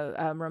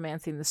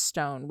 Romancing the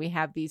Stone, we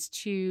have these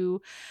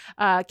two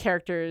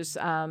characters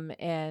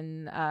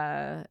in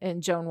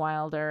Joan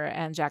Wilder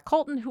and Jack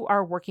Colton who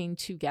are working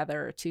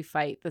together to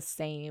fight the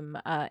same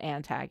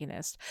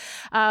antagonist.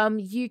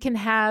 You can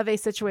have a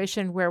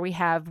situation where we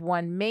have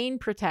one main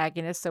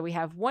protagonist. So we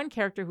have one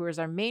character who is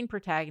our main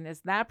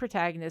protagonist. That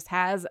protagonist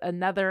has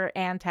another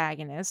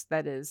antagonist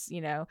that is,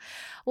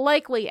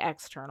 likely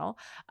external,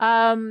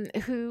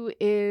 who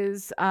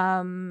is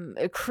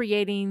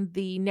creating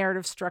the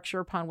narrative structure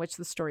upon which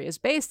the story is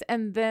based.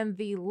 And then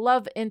the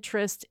love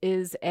interest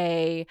is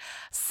a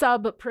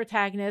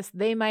sub-protagonist.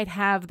 They might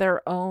have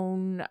their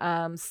own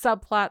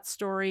subplot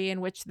story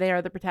in which they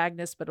are the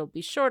protagonist, but it'll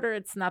be shorter.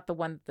 It's not the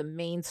one that the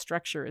main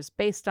structure is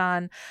based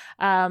on,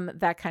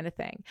 that kind of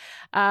thing.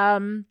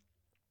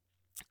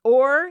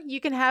 Or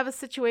you can have a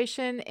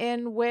situation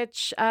in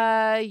which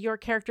your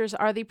characters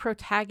are the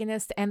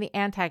protagonist and the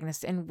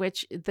antagonist, in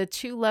which the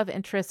two love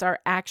interests are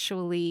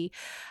actually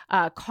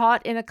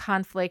caught in a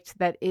conflict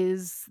that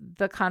is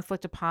the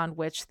conflict upon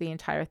which the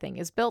entire thing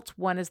is built.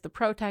 One is the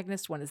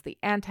protagonist, one is the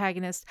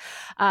antagonist.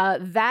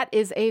 That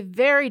is a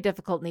very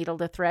difficult needle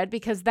to thread,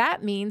 because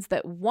that means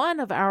that one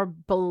of our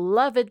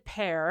beloved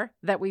pair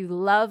that we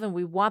love and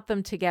we want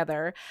them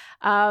together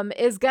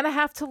is going to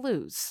have to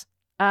lose.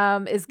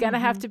 Is going to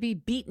have to be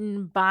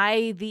beaten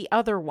by the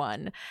other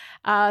one.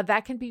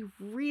 That can be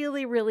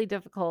really, really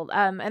difficult.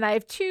 And I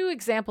have two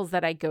examples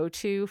that I go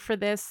to for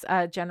this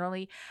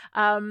generally.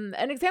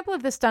 An example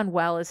of this done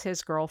well is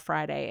His Girl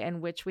Friday, in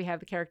which we have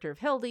the character of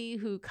Hildy,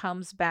 who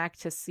comes back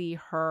to see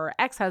her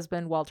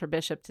ex-husband, Walter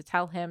Bishop, to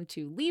tell him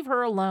to leave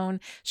her alone.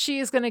 She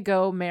is going to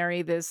go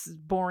marry this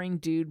boring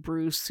dude,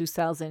 Bruce, who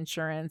sells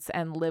insurance,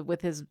 and live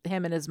with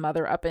him and his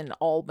mother up in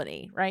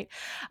Albany, right?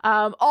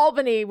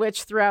 Albany,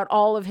 which throughout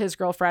all of His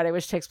Girl Friday,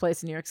 which takes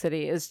place in New York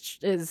City, is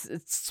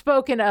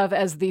spoken of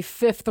as the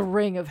fifth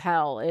ring of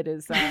hell. It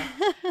is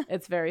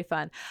it's very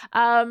fun.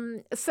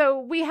 So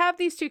we have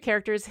these two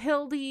characters.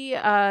 Hildy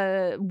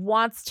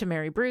wants to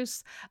marry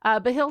Bruce,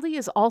 but Hildy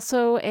is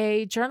also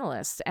a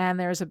journalist, and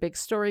there's a big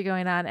story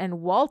going on, and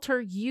Walter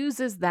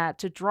uses that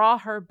to draw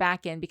her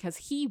back in because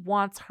he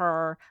wants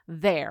her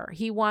there.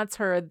 He wants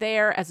her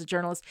there as a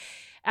journalist.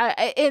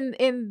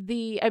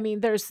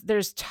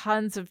 There's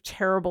tons of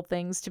terrible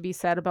things to be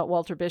said about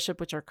Walter Bishop,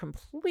 which are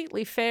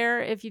completely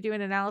fair if you do an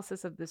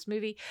analysis of this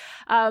movie.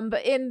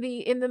 But in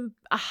the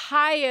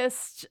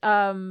highest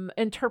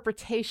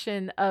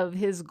interpretation of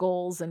his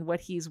goals and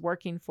what he's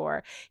working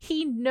for,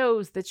 he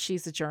knows that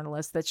she's a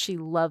journalist, that she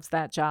loves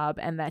that job,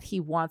 and that he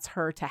wants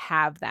her to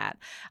have that.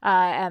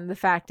 And the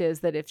fact is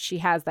that if she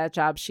has that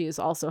job, she is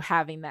also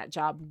having that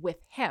job with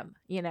him,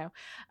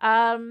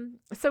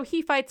 So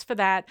he fights for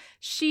that.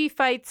 She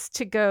fights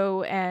to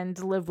go and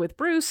live with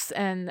Bruce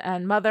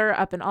and Mother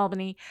up in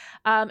Albany.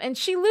 And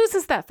she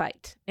loses that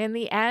fight. In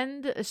the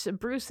end,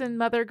 Bruce and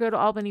Mother go to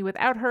Albany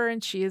without her,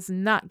 and she is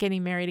not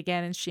getting married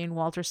again, and she and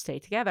Walter stay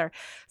together.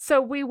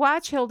 So we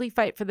watch Hildy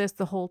fight for this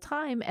the whole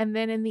time, and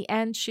then in the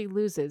end, she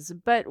loses.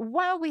 But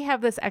while we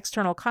have this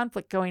external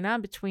conflict going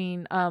on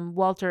between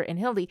Walter and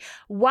Hildy,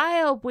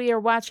 while we are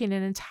watching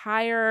an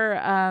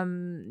entire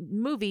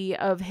movie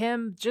of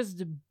him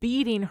just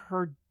beating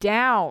her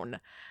down,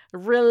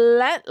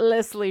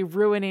 relentlessly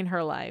ruining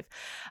her life,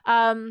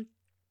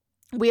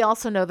 we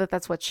also know that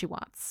that's what she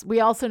wants.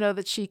 We also know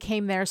that she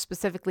came there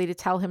specifically to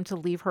tell him to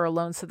leave her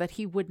alone so that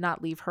he would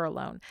not leave her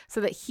alone, so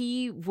that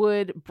he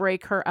would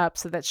break her up,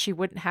 so that she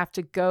wouldn't have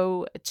to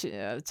go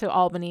to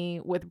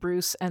Albany with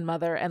Bruce and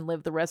Mother and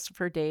live the rest of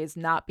her days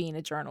not being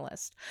a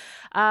journalist.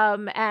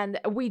 And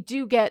we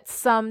do get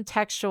some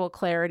textual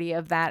clarity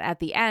of that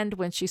at the end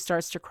when she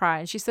starts to cry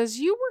and she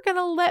says, "You were going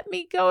to let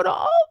me go to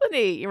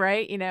Albany,"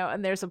 right?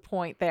 And there's a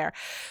point there.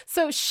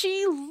 So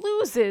she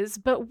loses,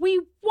 but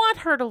we want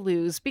her to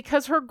lose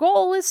because her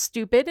goal is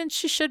stupid and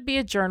she should be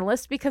a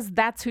journalist because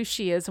that's who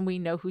she is and we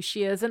know who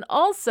she is. And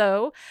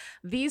also,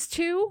 these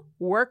two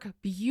work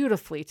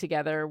beautifully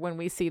together when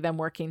we see them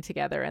working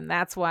together. And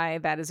that's why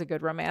that is a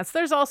good romance.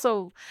 There's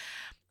also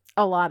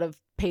a lot of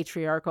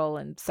patriarchal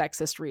and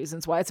sexist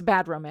reasons why it's a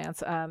bad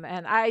romance.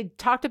 And I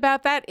talked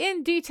about that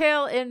in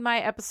detail in my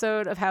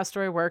episode of How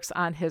Story Works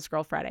on His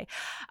Girl Friday.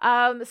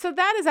 So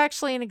that is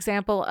actually an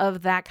example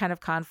of that kind of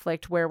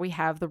conflict where we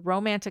have the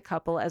romantic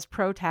couple as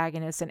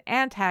protagonists and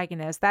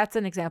antagonists. That's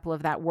an example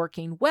of that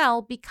working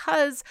well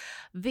because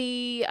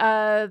the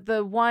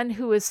one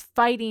who is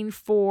fighting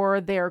for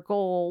their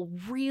goal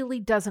really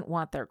doesn't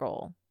want their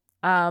goal.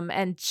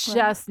 And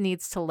just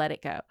needs to let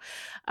it go.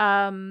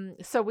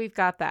 So we've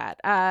got that.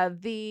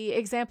 The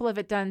example of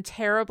it done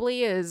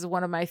terribly is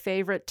one of my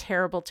favorite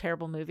terrible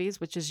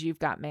movies, which is You've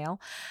Got Mail.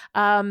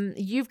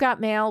 You've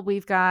Got Mail.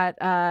 We've got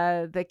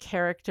the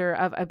character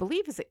of, I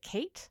believe, is it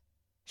Kate?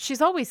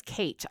 She's always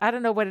Kate. I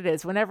don't know what it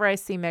is. Whenever I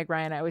see Meg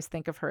Ryan, I always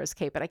think of her as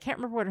Kate, but I can't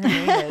remember what her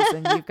name is.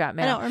 And You've Got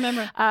Mail. I don't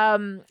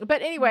remember.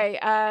 But anyway,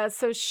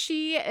 so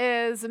she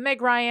is,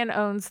 Meg Ryan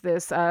owns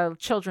this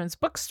children's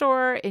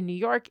bookstore in New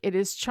York. It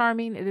is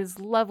charming. It is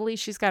lovely.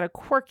 She's got a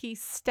quirky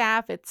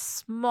staff. It's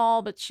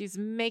small, but she's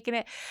making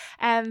it.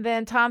 And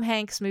then Tom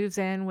Hanks moves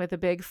in with a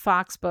big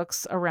Fox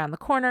Books around the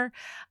corner.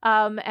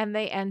 And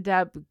they end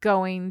up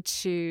going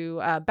to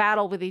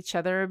battle with each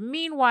other.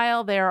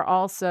 Meanwhile, they're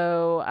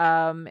also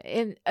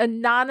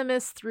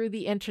anonymous through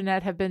the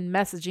internet, have been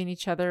messaging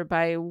each other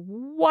by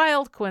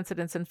wild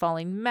coincidence and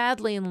falling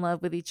madly in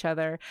love with each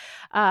other.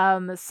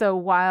 So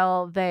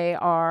while they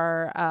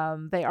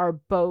are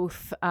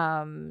both,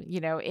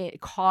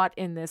 caught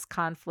in this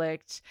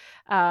conflict,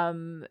 at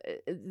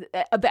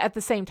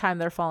the same time,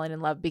 they're falling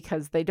in love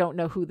because they don't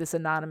know who this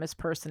anonymous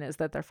person is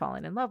that they're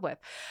falling in love with.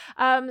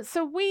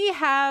 So we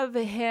have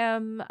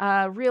him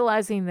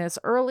realizing this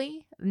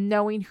early,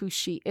 knowing who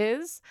she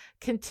is,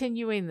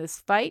 continuing this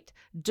fight,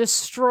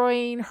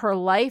 destroying her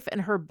life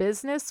and her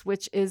business,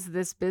 which is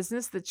this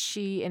business that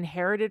she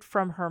inherited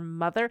from her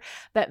mother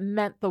that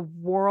meant the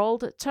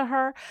world to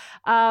her,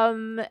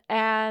 and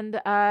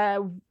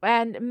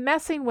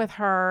messing with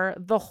her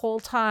the whole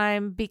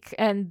time,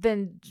 and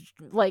then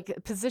like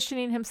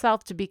positioning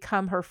himself to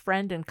become her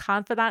friend and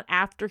confidant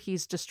after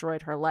he's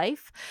destroyed her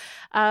life,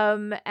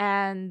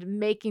 and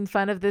making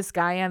fun of this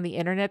guy on the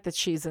internet that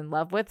she's in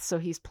love with. So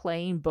he's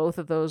playing both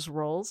of those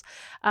roles.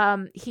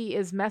 He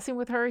is messing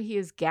with her. He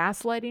is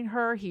gaslighting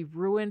her. He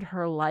ruined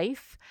her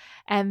life.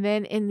 And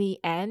then in the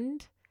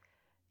end,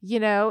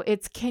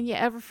 it's, can you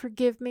ever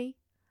forgive me?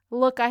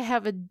 Look, I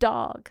have a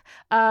dog.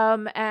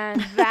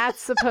 And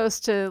that's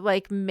supposed to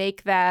like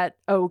make that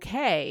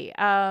okay.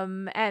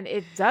 And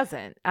it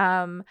doesn't.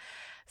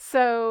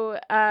 So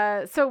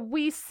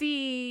we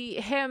see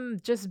him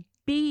just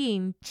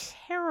being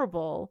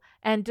terrible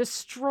and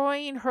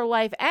destroying her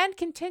life and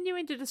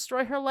continuing to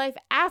destroy her life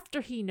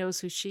after he knows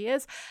who she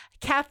is.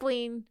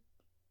 Kathleen.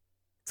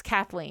 It's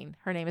Kathleen.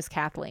 Her name is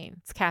Kathleen.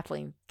 It's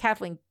Kathleen.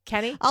 Kathleen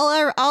Kenny. All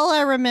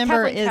I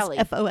remember Kathleen is Kelly.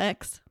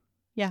 FOX.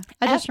 Yeah,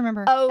 I just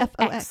remember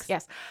FOX.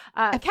 Yes.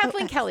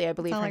 Kathleen FOX. Kelly, I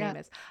believe That's all her I name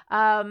is.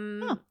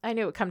 I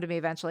knew it would come to me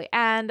eventually.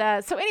 And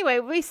so anyway,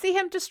 we see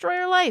him destroy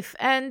her life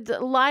and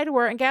lie to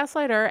her and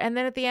gaslight her. And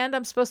then at the end,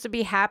 I'm supposed to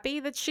be happy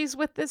that she's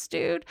with this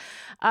dude.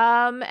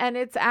 And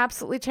it's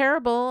absolutely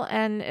terrible.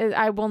 And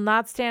I will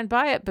not stand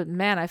by it. But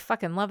man, I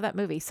fucking love that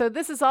movie. So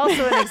this is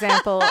also an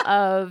example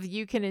of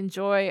you can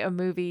enjoy a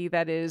movie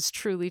that is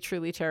truly,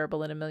 truly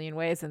terrible in a million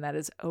ways. And that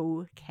is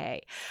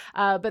okay.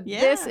 But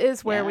this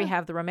is where we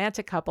have the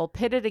romantic couple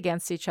pitted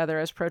against each other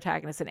as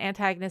protagonists and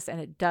antagonists, and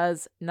it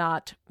does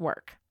not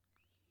work.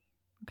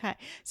 Okay.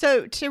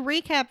 So to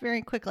recap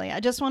very quickly,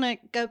 I just want to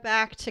go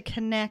back to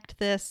connect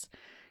this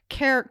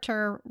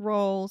character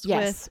roles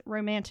with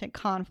romantic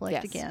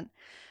conflict again.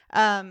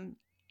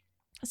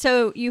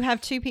 So you have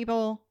two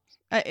people.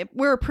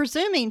 We're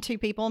presuming two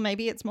people,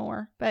 maybe it's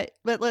more, but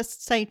let's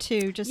say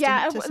two. Just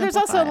to there's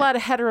also a lot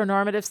of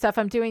heteronormative stuff.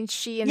 I'm doing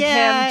she and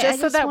him,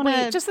 just so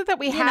that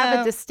we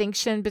have a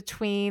distinction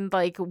between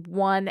like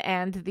one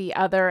and the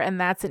other, and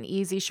that's an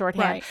easy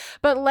shorthand. Right.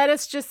 But let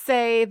us just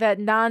say that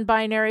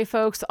non-binary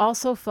folks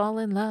also fall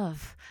in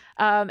love.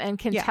 And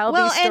can tell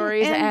these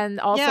stories, and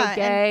also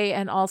gay,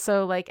 and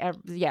also like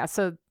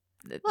so.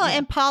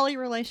 And poly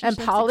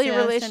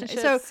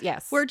relationships. So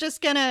yes, we're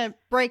just gonna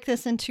break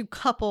this into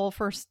couple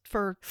for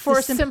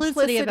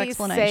simplicity of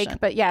explanation. Sake.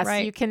 But yes,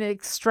 right? You can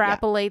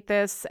extrapolate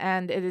this,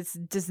 and it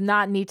does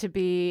not need to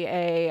be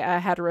a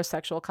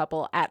heterosexual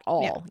couple at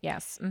all. Yeah.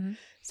 Yes. Mm-hmm.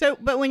 So,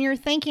 but when you're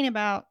thinking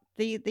about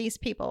these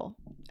people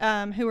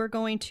who are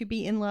going to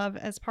be in love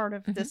as part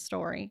of this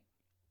story,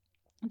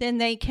 then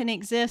they can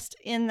exist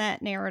in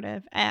that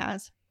narrative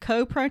as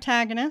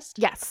co-protagonists.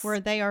 Yes,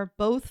 where they are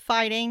both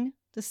fighting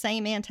the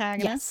same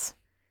antagonist,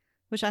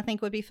 which I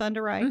think would be fun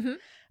to write.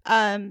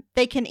 Mm-hmm.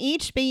 They can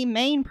each be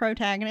main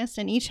protagonists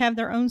and each have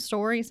their own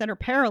stories that are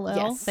parallel.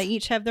 Yes. They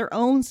each have their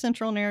own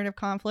central narrative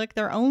conflict,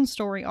 their own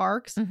story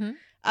arcs. Mm-hmm.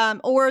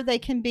 Or they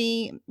can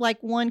be like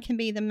one can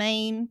be the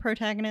main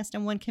protagonist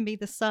and one can be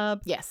the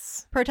sub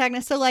Yes.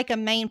 protagonist. So like a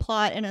main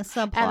plot and a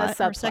subplot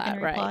or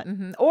secondary right. plot.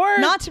 Mm-hmm. Or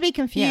not to be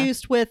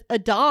confused with a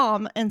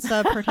dom and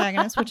sub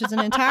protagonist, which is an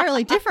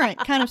entirely different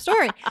kind of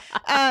story.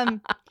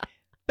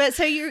 But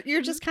so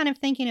you're just kind of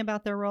thinking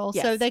about their roles.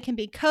 Yes. So they can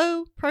be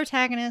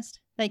co-protagonist.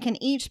 They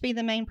can each be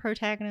the main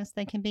protagonist.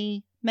 They can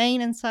be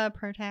main and sub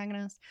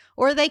protagonist,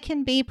 or they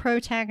can be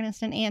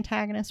protagonist and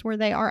antagonist where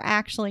they are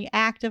actually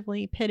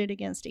actively pitted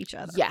against each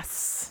other.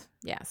 Yes.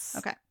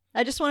 Okay.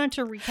 I just wanted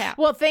to recap.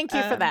 Well, thank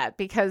you for that,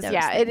 because things.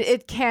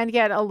 it can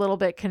get a little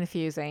bit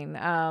confusing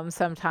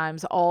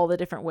sometimes, all the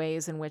different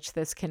ways in which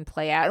this can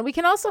play out. And we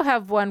can also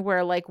have one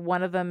where like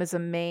one of them is a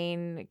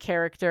main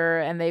character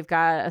and they've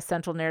got a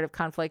central narrative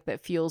conflict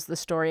that fuels the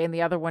story, and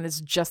the other one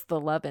is just the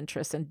love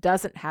interest and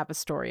doesn't have a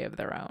story of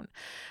their own.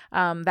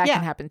 That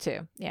can happen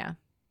too. Yeah.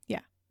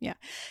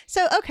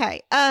 So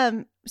okay.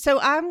 So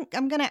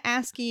I'm gonna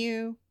ask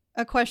you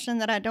a question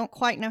that I don't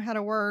quite know how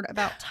to word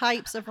about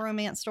types of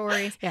romance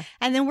stories. Yeah.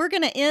 And then we're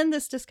going to end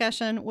this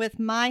discussion with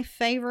my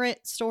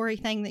favorite story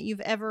thing that you've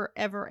ever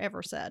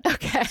said.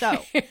 Okay.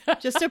 So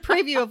just a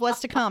preview of what's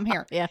to come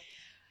here. Yeah.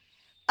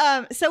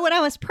 So when I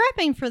was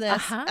prepping for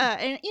this,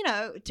 and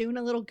doing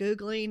a little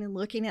Googling and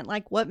looking at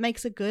like what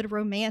makes a good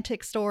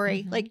romantic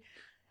story, like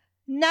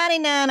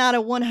 99 out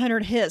of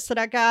 100 hits that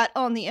I got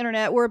on the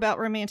internet were about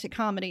romantic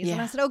comedies. Yeah.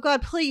 And I said, oh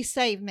God, please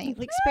save me.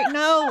 Like,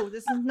 no,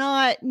 this is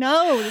not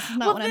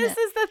Well, what I meant. this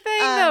is the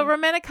thing though.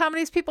 Romantic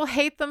comedies, people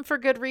hate them for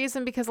good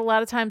reason because a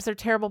lot of times they're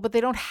terrible, but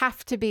they don't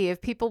have to be.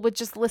 If people would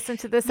just listen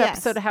to this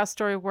episode of How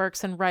Story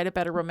Works and write a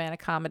better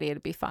romantic comedy,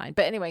 it'd be fine.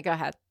 But anyway, go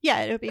ahead.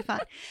 Yeah, it would be fine.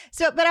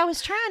 But I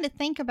was trying to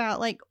think about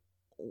like,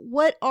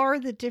 what are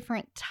the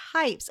different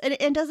types? And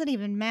it doesn't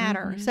even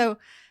matter. Mm-hmm. So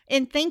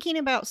in thinking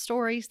about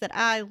stories that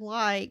I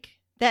like,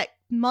 that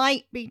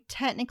might be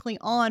technically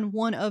on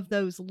one of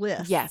those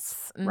lists.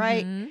 Yes. Mm-hmm.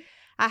 Right?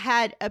 I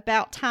had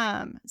About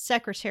Time,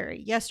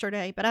 Secretary,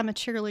 Yesterday, But I'm a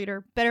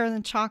Cheerleader, Better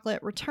Than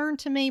Chocolate, Return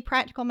to Me,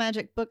 Practical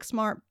Magic,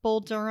 Booksmart,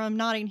 Bull Durham,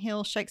 Notting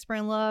Hill, Shakespeare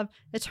in Love,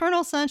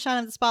 Eternal Sunshine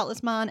of the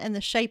Spotless Mind, and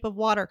The Shape of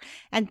Water.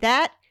 And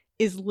that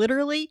is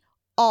literally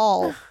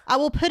all. I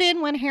will put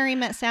in When Harry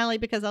Met Sally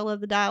because I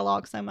love the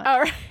dialogue so much. All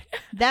right.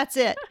 That's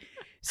it.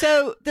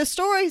 So the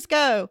stories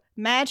go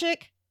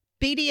magic,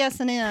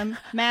 BDSM,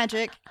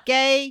 magic,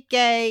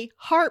 gay,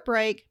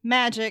 heartbreak,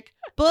 magic,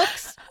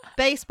 books,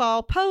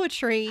 baseball,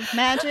 poetry,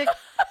 magic.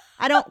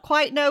 I don't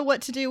quite know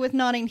what to do with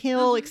Notting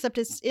Hill, except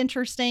it's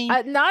interesting.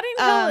 Notting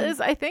Hill is,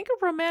 I think,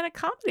 a romantic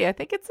comedy. I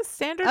think it's a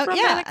standard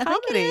romantic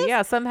comedy.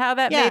 Yeah, somehow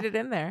that made it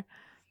in there.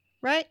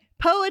 Right?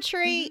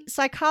 Poetry,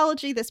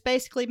 psychology that's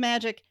basically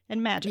magic,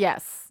 and magic.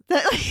 Yes.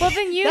 Well,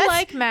 then you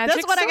like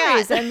magic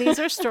stories, and these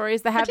are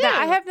stories that have that.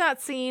 I have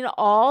not seen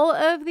all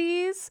of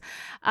these,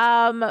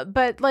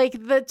 but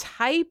like the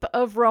type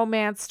of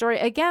romance story,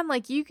 again,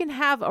 like you can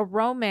have a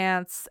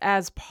romance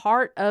as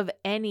part of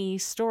any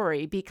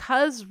story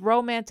because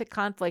romantic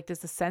conflict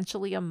is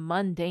essentially a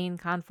mundane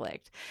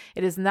conflict.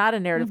 It is not a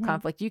narrative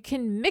conflict. You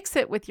can mix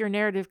it with your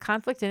narrative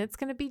conflict and it's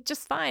going to be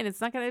just fine.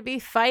 It's not going to be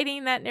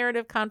fighting that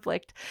narrative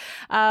conflict.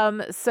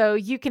 So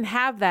you can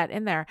have that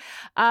in there.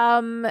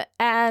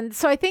 And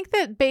so I think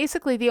that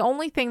basically the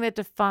only thing that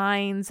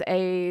defines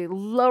a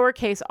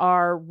lowercase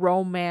r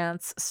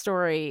romance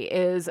story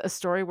is a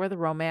story where the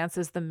romance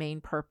is the main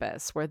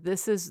purpose, where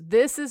this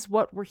is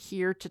what we're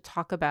here to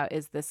talk about,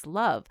 is this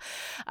love.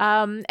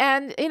 And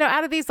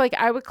out of these, like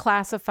I would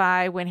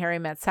classify When Harry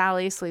Met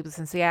Sally, Sleepless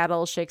in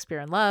Seattle, Shakespeare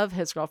in Love,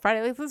 His Girl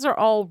Friday. Like those are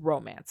all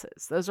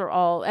romances. Those are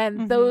all,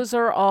 and those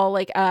are all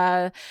like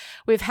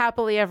we've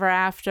Happily Ever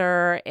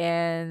After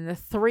in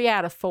 3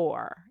 out of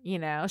 4.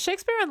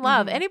 Shakespeare in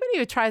Love. Anybody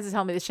who tries to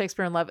tell me that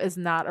Shakespeare in Love is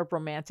not a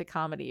romantic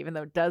comedy, even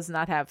though it does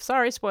not have,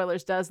 sorry,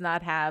 spoilers, does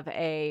not have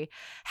a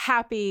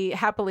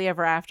happily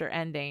ever after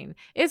ending,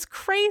 is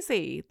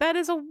crazy. That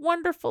is a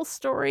wonderful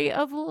story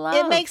of love.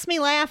 It makes me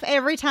laugh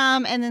every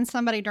time, and then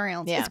somebody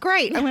drowns. Yeah. It's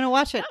great. I'm going to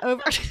watch it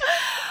over.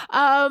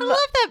 I love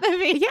that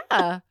movie.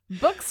 Yeah.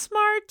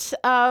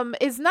 Booksmart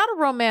is not a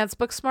romance.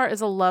 Booksmart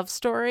is a love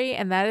story,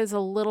 and that is a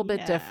little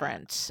bit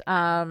different.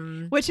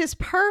 Which is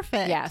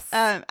perfect. Yes.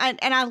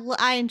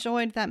 I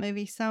enjoyed that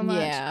movie so much.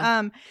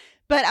 Yeah.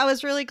 But I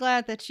was really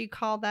glad that you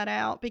called that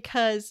out,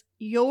 because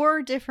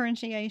your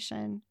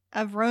differentiation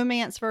of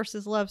romance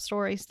versus love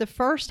stories, the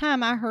first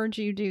time I heard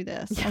you do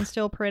this on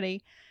Still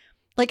Pretty,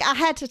 like I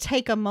had to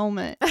take a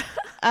moment.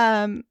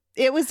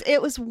 It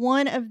was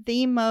one of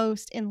the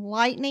most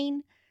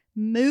enlightening,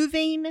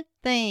 moving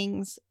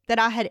things that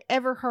I had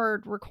ever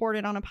heard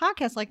recorded on a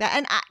podcast like that.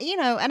 And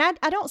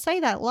I don't say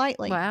that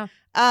lightly. Wow.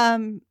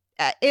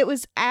 It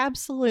was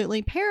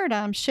absolutely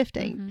paradigm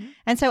shifting.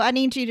 And so I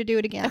need you to do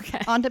it again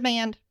on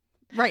demand.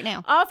 right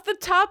now. Off the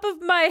top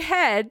of my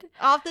head.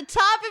 Off the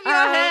top of your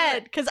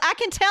head. Because I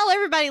can tell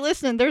everybody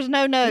listening, there's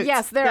no notes.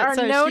 Yes, there are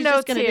so no she's just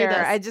notes gonna do here. this.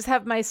 I just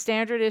have my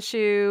standard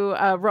issue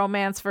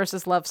romance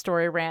versus love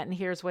story rant, and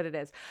here's what it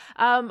is.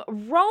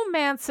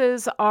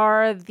 Romances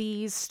are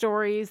these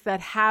stories that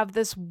have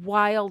this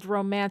wild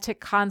romantic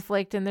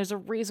conflict, and there's a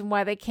reason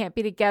why they can't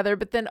be together,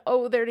 but then,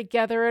 oh, they're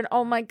together, and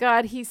oh my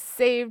God, he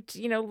saved,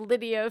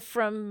 Lydia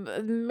from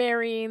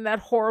marrying that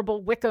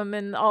horrible Wickham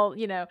and all,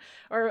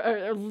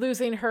 or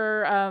losing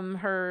her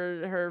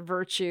her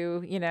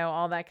virtue,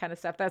 all that kind of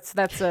stuff.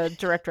 That's a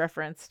direct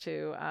reference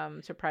to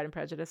Pride and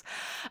Prejudice.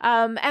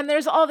 And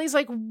there's all these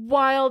like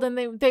wild, and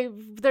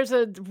there's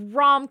a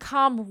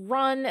rom-com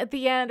run at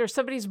the end, or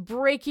somebody's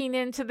breaking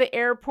into the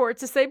airport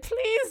to say,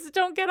 please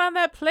don't get on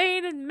that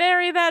plane and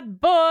marry that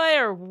boy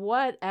or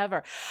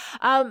whatever.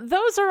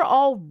 Those are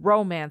all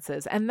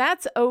romances, and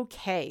that's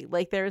okay.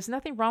 Like, there is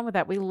nothing wrong with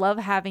that. We love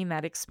having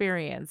that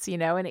experience,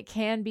 and it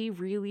can be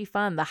really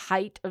fun, the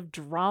height of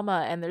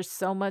drama, and there's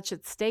so much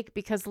at stake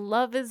because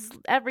love is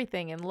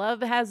everything, and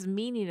love has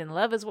meaning, and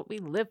love is what we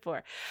live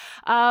for.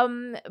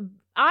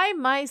 I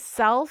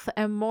myself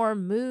am more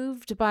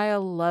moved by a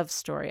love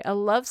story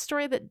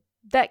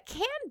that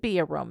can be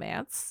a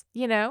romance,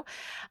 but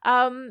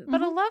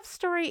a love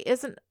story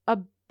isn't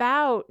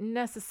about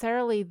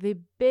necessarily the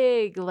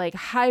big, like,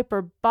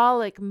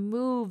 hyperbolic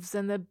moves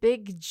and the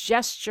big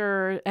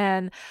gesture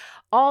and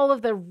all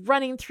of the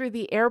running through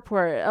the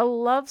airport. A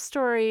love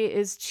story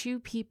is two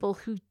people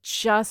who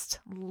just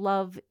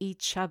love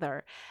each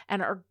other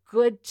and are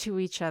good to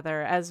each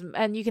other,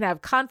 and you can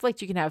have conflict,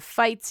 you can have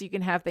fights, you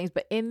can have things,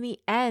 but in the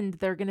end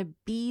they're going to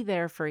be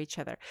there for each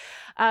other.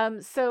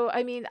 So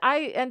I mean,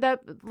 I end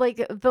up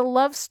like the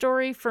love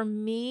story for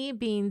me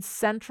being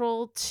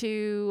central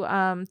to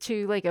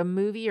like a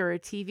movie or a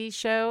TV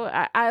show.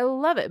 I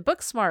love it.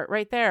 Booksmart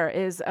right there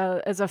is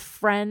a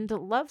friend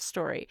love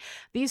story.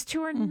 These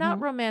two are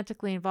not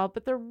romantically involved,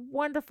 but they're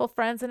wonderful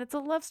friends, and it's a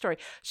love story.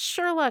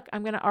 Sherlock,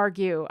 I'm going to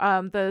argue,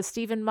 the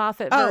Stephen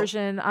Moffat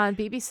version on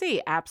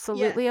BBC,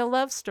 absolutely a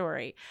love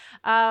story.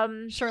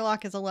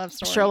 Sherlock is a love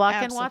story. Sherlock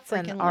and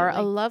Watson are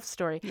a love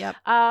story. Yep.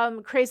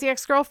 Crazy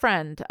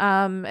Ex-Girlfriend,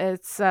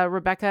 it's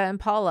Rebecca and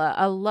Paula,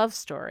 a love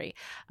story.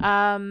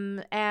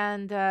 So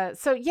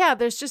yeah,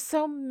 there's just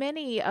so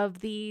many of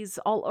these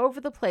all over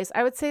the place.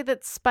 I would say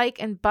that Spike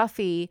and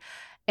Buffy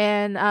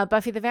and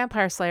Buffy the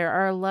Vampire Slayer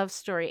are a love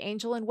story.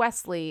 Angel and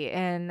Wesley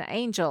and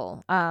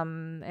Angel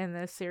in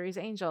the series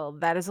Angel,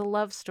 that is a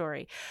love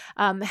story.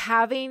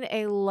 Having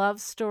a love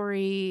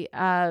story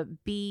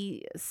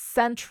be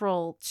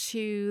central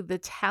to the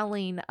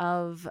telling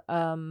of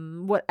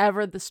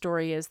whatever the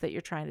story is that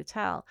you're trying to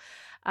tell,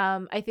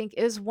 I think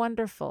is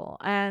wonderful.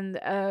 And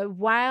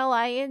while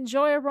I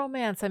enjoy a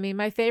romance, I mean,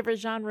 my favorite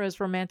genre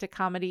is romantic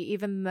comedy,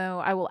 even though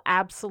I will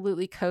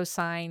absolutely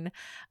co-sign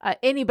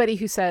anybody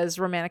who says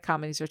romantic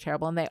comedies are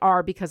terrible, and they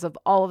are, because of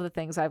all of the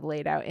things I've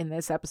laid out in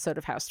this episode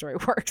of How Story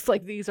Works.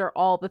 Like, these are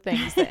all the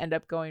things that end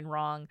up going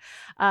wrong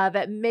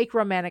that make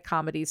romantic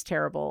comedies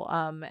terrible,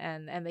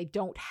 and they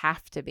don't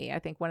have to be. I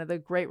think one of the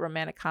great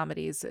romantic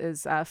comedies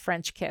is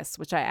French Kiss,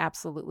 which I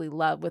absolutely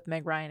love, with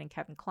Meg Ryan and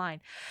Kevin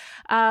Kline.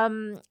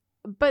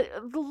 But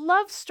the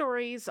love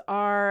stories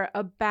are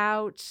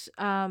about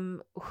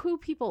who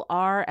people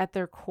are at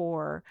their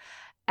core,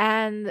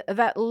 and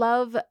that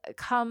love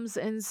comes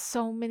in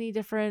so many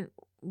different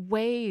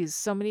ways,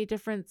 so many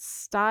different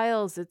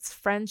styles. It's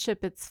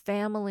friendship, it's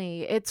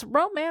family, it's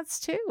romance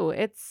too,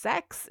 it's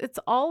sex, it's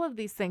all of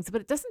these things,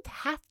 but it doesn't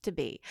have to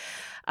be.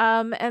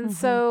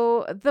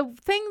 So the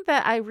thing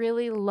that I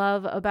really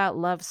love about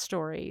love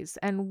stories,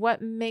 and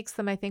what makes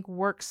them, I think,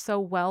 work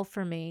so well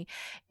for me,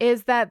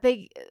 is that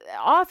they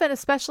often,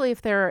 especially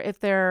if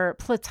they're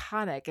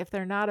platonic, if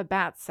they're not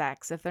about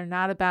sex, if they're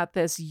not about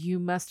this, you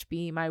must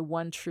be my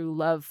one true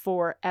love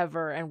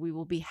forever and we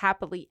will be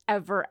happily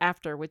ever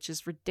after, which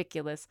is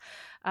ridiculous.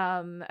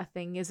 A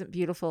thing isn't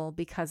beautiful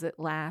because it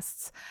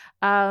lasts.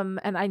 And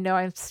I know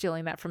I'm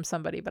stealing that from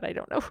somebody, but I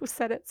don't know who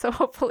said it. So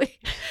hopefully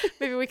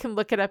maybe we can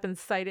look it up and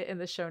cite it in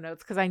the show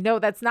notes, because I know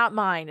that's not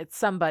mine. It's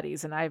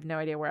somebody's, and I have no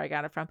idea where I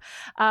got it from.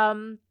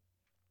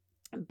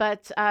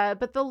 But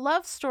the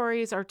love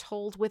stories are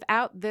told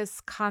without this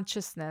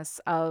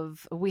consciousness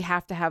of we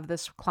have to have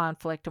this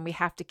conflict and we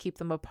have to keep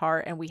them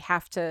apart and we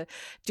have to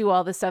do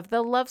all this stuff.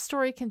 The love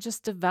story can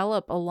just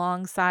develop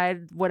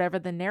alongside whatever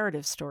the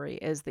narrative story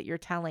is that you're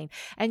telling.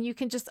 And you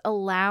can just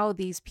allow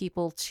these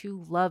people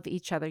to love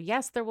each other.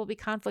 Yes, there will be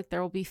conflict.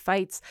 There will be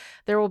fights.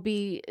 There will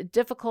be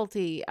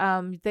difficulty.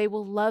 They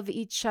will love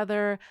each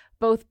other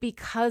both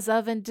because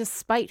of and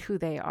despite who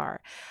they are.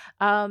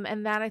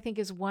 And that, I think,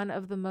 is one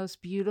of the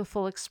most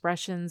beautiful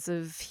expressions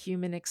of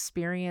human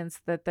experience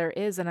that there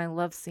is. And I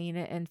love seeing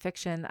it in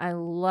fiction. I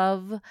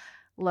love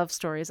love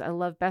stories. I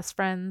love best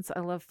friends. I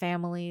love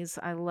families.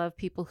 I love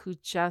people who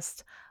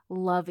just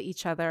love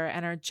each other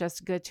and are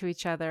just good to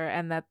each other,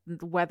 and that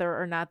whether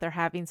or not they're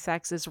having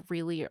sex is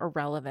really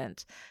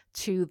irrelevant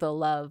to the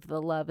love.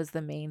 The love is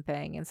the main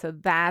thing. And so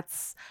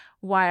that's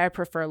why I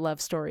prefer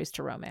love stories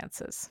to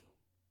romances.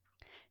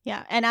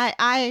 Yeah. And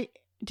I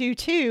do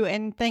too.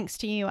 And thanks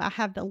to you, I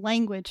have the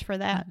language for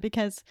that,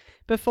 because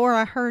before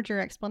I heard your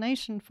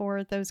explanation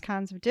for those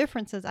kinds of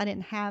differences, I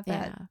didn't have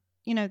that,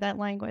 that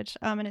language.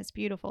 And it's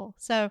beautiful.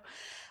 So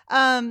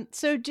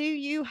do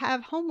you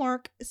have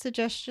homework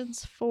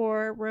suggestions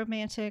for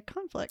romantic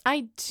conflict?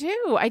 I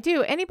do.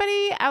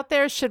 Anybody out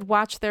there should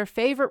watch their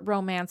favorite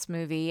romance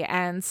movie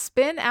and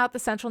spin out the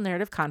central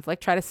narrative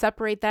conflict. Try to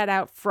separate that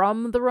out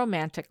from the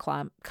romantic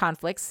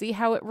conflict. See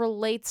how it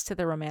relates to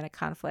the romantic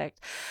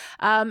conflict.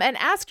 And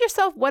ask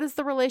yourself, what is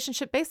the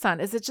relationship based on?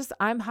 Is it just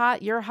I'm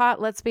hot, you're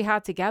hot, let's be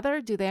hot together?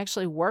 Do they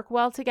actually work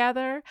well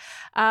together?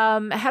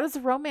 How does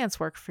the romance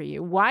work for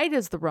you? Why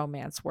does the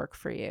romance work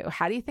for you?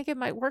 How do you think it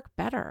might work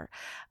better?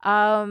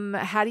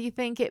 How do you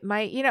think it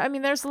might,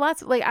 there's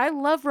lots, I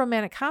love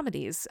romantic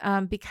comedies,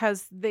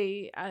 because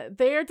they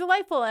are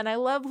delightful, and I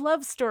love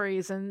love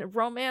stories, and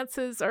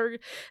romances are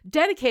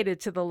dedicated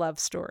to the love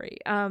story,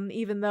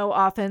 even though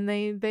often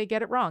they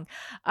get it wrong.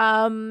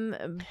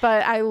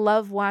 But I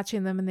love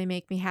watching them and they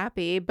make me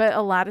happy. But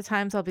a lot of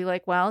times I'll be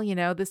like, well,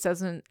 this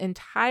doesn't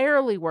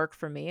entirely work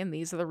for me. And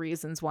these are the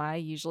reasons why,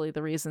 usually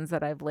the reasons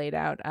that I've laid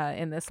out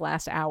in this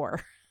last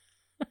hour.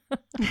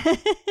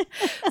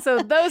 So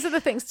those are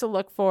the things to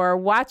look for.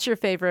 Watch your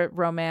favorite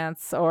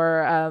romance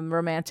or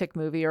romantic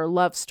movie or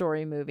love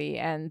story movie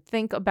and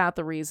think about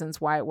the reasons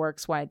why it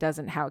works, why it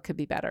doesn't, how it could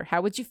be better.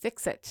 How would you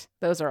fix it?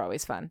 Those are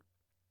always fun.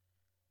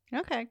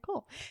 Okay,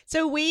 cool.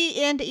 So we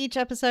end each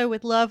episode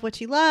with Love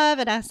What You Love.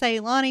 And I say,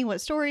 Lonnie, what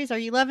stories are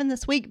you loving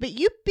this week? But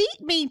you beat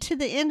me to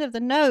the end of the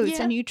notes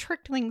and you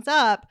tricked things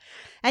up.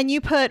 And you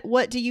put,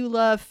 what do you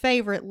love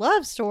favorite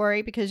love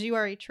story? Because you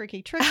are a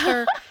tricky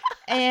trickster.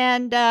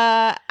 And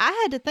I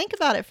had to think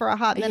about it for a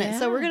hot minute.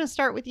 So we're going to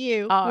start with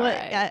you. All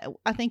right.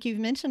 I think you've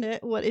mentioned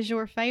it. What is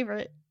your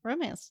favorite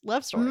romance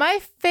love story?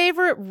 My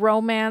favorite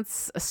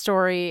romance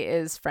story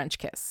is French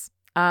Kiss.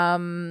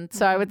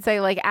 So I would say,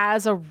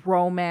 as a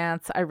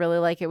romance, I really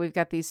like it. We've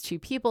got these two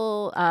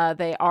people,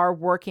 they are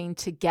working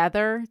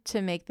together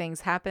to make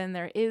things happen.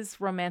 There is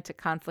romantic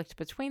conflict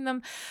between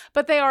them,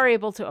 but they are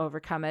able to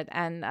overcome it.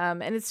 And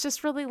it's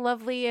just really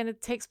lovely. And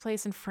it takes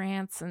place in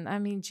France. And I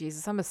mean,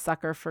 Jesus, I'm a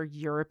sucker for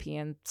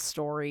European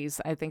stories.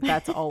 I think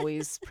that's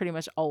always pretty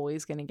much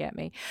always going to get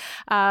me.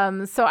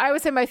 So I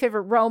would say my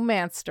favorite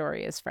romance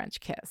story is French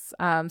Kiss.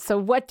 So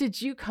what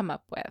did you come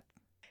up with?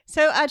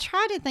 So I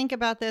try to think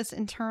about this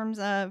in terms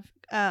of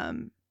a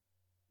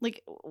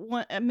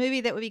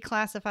movie that would be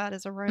classified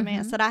as a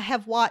romance that I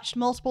have watched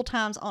multiple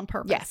times on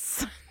purpose.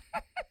 Yes.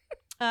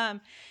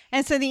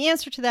 And so the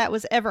answer to that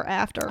was Ever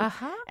After.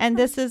 And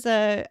this is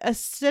a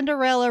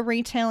Cinderella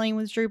retelling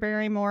with Drew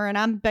Barrymore. And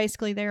I'm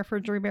basically there for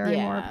Drew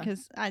Barrymore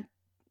because I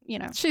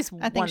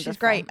think she's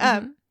great.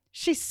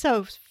 She's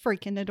so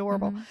freaking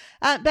adorable.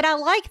 But I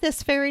like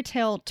this fairy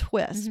tale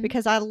twist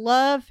because I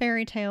love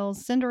fairy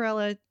tales.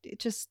 Cinderella,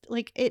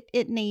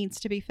 it needs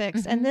to be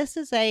fixed. And this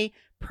is a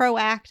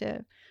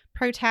proactive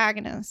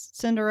protagonist,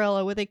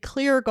 Cinderella, with a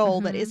clear goal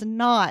that is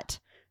not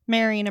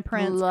marrying a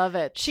prince. Love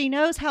it. She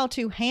knows how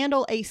to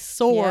handle a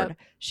sword.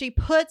 She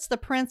puts the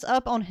prince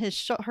up on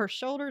her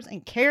shoulders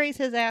and carries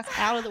his ass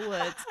out of the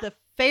woods. The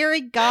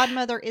fairy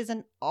godmother is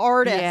an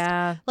artist.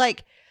 Yeah.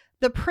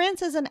 The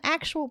prince is an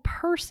actual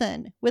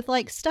person with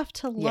stuff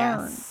to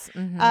learn. Yes.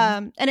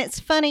 And it's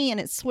funny and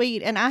it's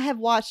sweet. And I have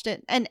watched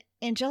it. And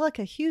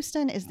Angelica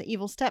Houston is the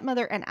evil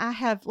stepmother. And I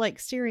have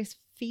serious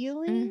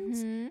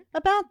feelings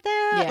about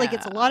that. Yeah.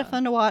 It's a lot of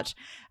fun to watch.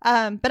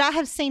 But I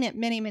have seen it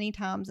many, many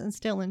times and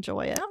still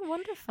enjoy it. Oh,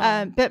 wonderful.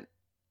 But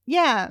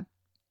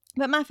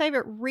my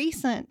favorite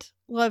recent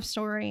love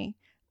story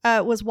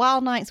was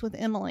Wild Nights with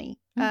Emily.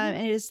 And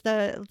it is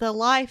the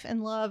life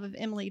and love of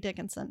Emily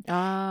Dickinson.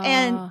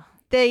 And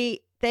the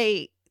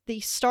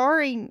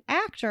starring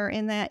actor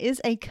in that is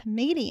a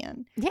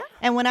comedian. Yeah.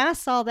 And when I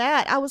saw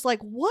that, I was like,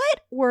 what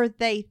were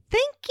they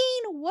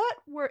thinking?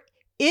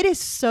 It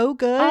is so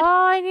good. Oh,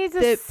 I need to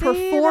see the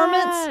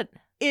performance that.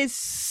 Is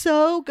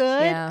so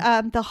good.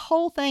 Yeah. The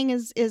whole thing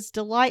is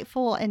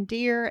delightful and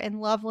dear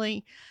and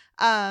lovely.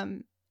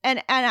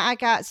 And I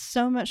got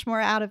so much more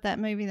out of that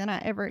movie than I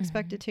ever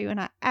expected to, and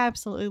I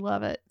absolutely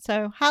love it.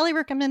 So highly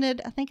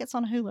recommended. I think it's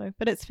on Hulu,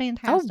 but it's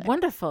fantastic. Oh,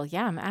 wonderful.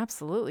 Yeah, I'm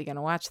absolutely going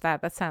to watch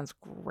that. That sounds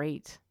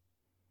great.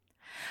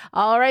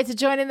 All right, to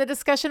join in the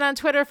discussion on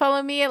Twitter,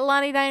 follow me at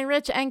Lonnie Diane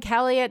Rich and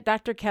Kelly at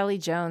Dr. Kelly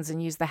Jones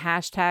and use the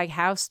hashtag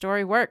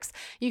HowStoryWorks.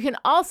 You can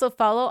also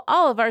follow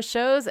all of our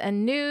shows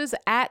and news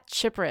at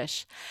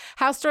Chipperish.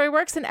 How Story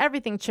Works and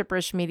everything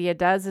Chipperish Media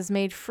does is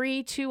made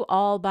free to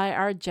all by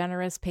our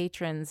generous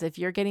patrons. If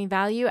you're getting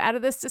value out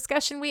of this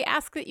discussion, we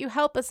ask that you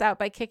help us out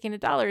by kicking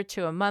 $1 or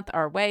 $2 a month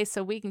our way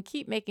so we can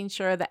keep making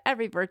sure that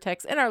every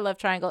vertex in our love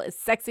triangle is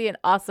sexy and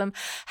awesome.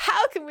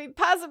 How can we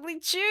possibly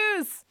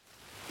choose?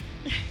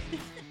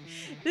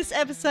 This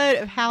episode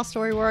of How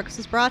Story Works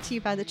was brought to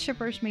you by the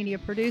Chipperish Media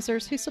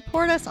producers who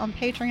support us on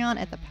Patreon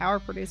at the power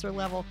producer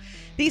level.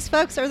 These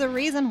folks are the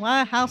reason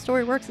why How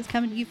Story Works is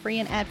coming to you free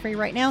and ad-free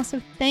right now,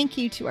 so thank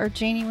you to our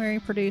January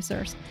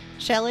producers,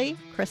 Shelly,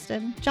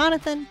 Kristen,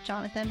 Jonathan,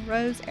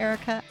 Rose,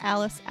 Erica,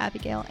 Alice,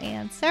 Abigail,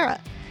 and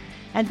Sarah.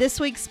 And this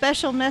week's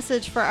special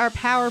message for our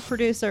power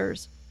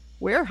producers.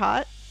 We're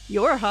hot.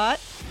 You're hot.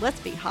 Let's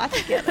be hot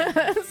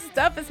together.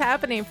 Stuff is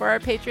happening for our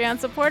Patreon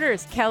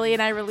supporters. Kelly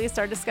and I released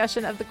our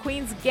discussion of The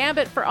Queen's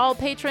Gambit for all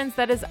patrons.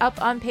 That is up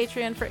on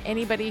Patreon for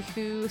anybody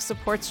who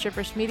supports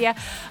Chipperish Media.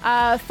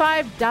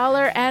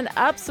 $5 and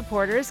up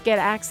supporters get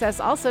access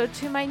also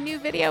to my new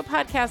video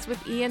podcast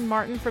with Ian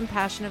Martin from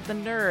Passion of the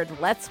Nerd,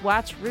 Let's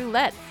Watch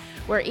Roulette,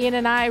 where Ian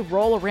and I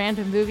roll a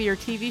random movie or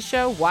TV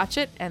show, watch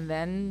it, and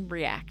then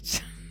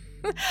react.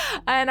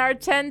 And our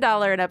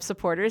 $10 and up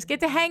supporters get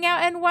to hang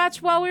out and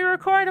watch while we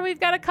record. And we've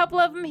got a couple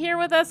of them here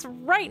with us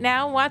right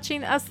now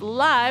watching us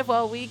live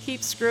while we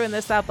keep screwing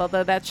this up,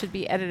 although that should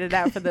be edited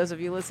out for those of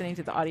you listening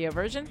to the audio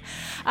version.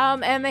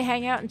 And they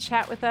hang out and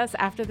chat with us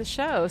after the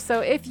show.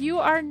 So if you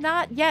are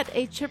not yet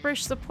a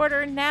Chipperish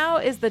supporter, now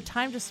is the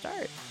time to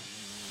start.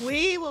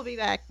 We will be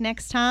back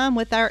next time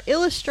with our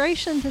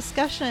illustration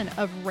discussion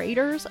of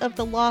Raiders of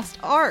the Lost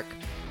Ark.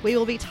 We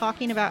will be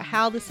talking about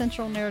how the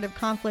central narrative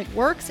conflict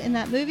works in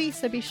that movie,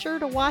 so be sure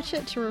to watch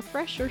it to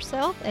refresh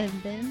yourself and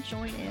then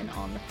join in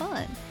on the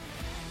fun.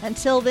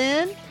 Until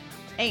then,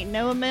 ain't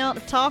no amount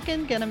of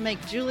talking gonna make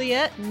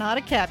Juliet not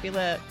a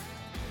Capulet.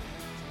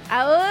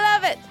 I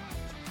love it.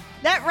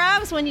 That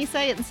rhymes when you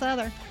say it in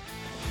Southern.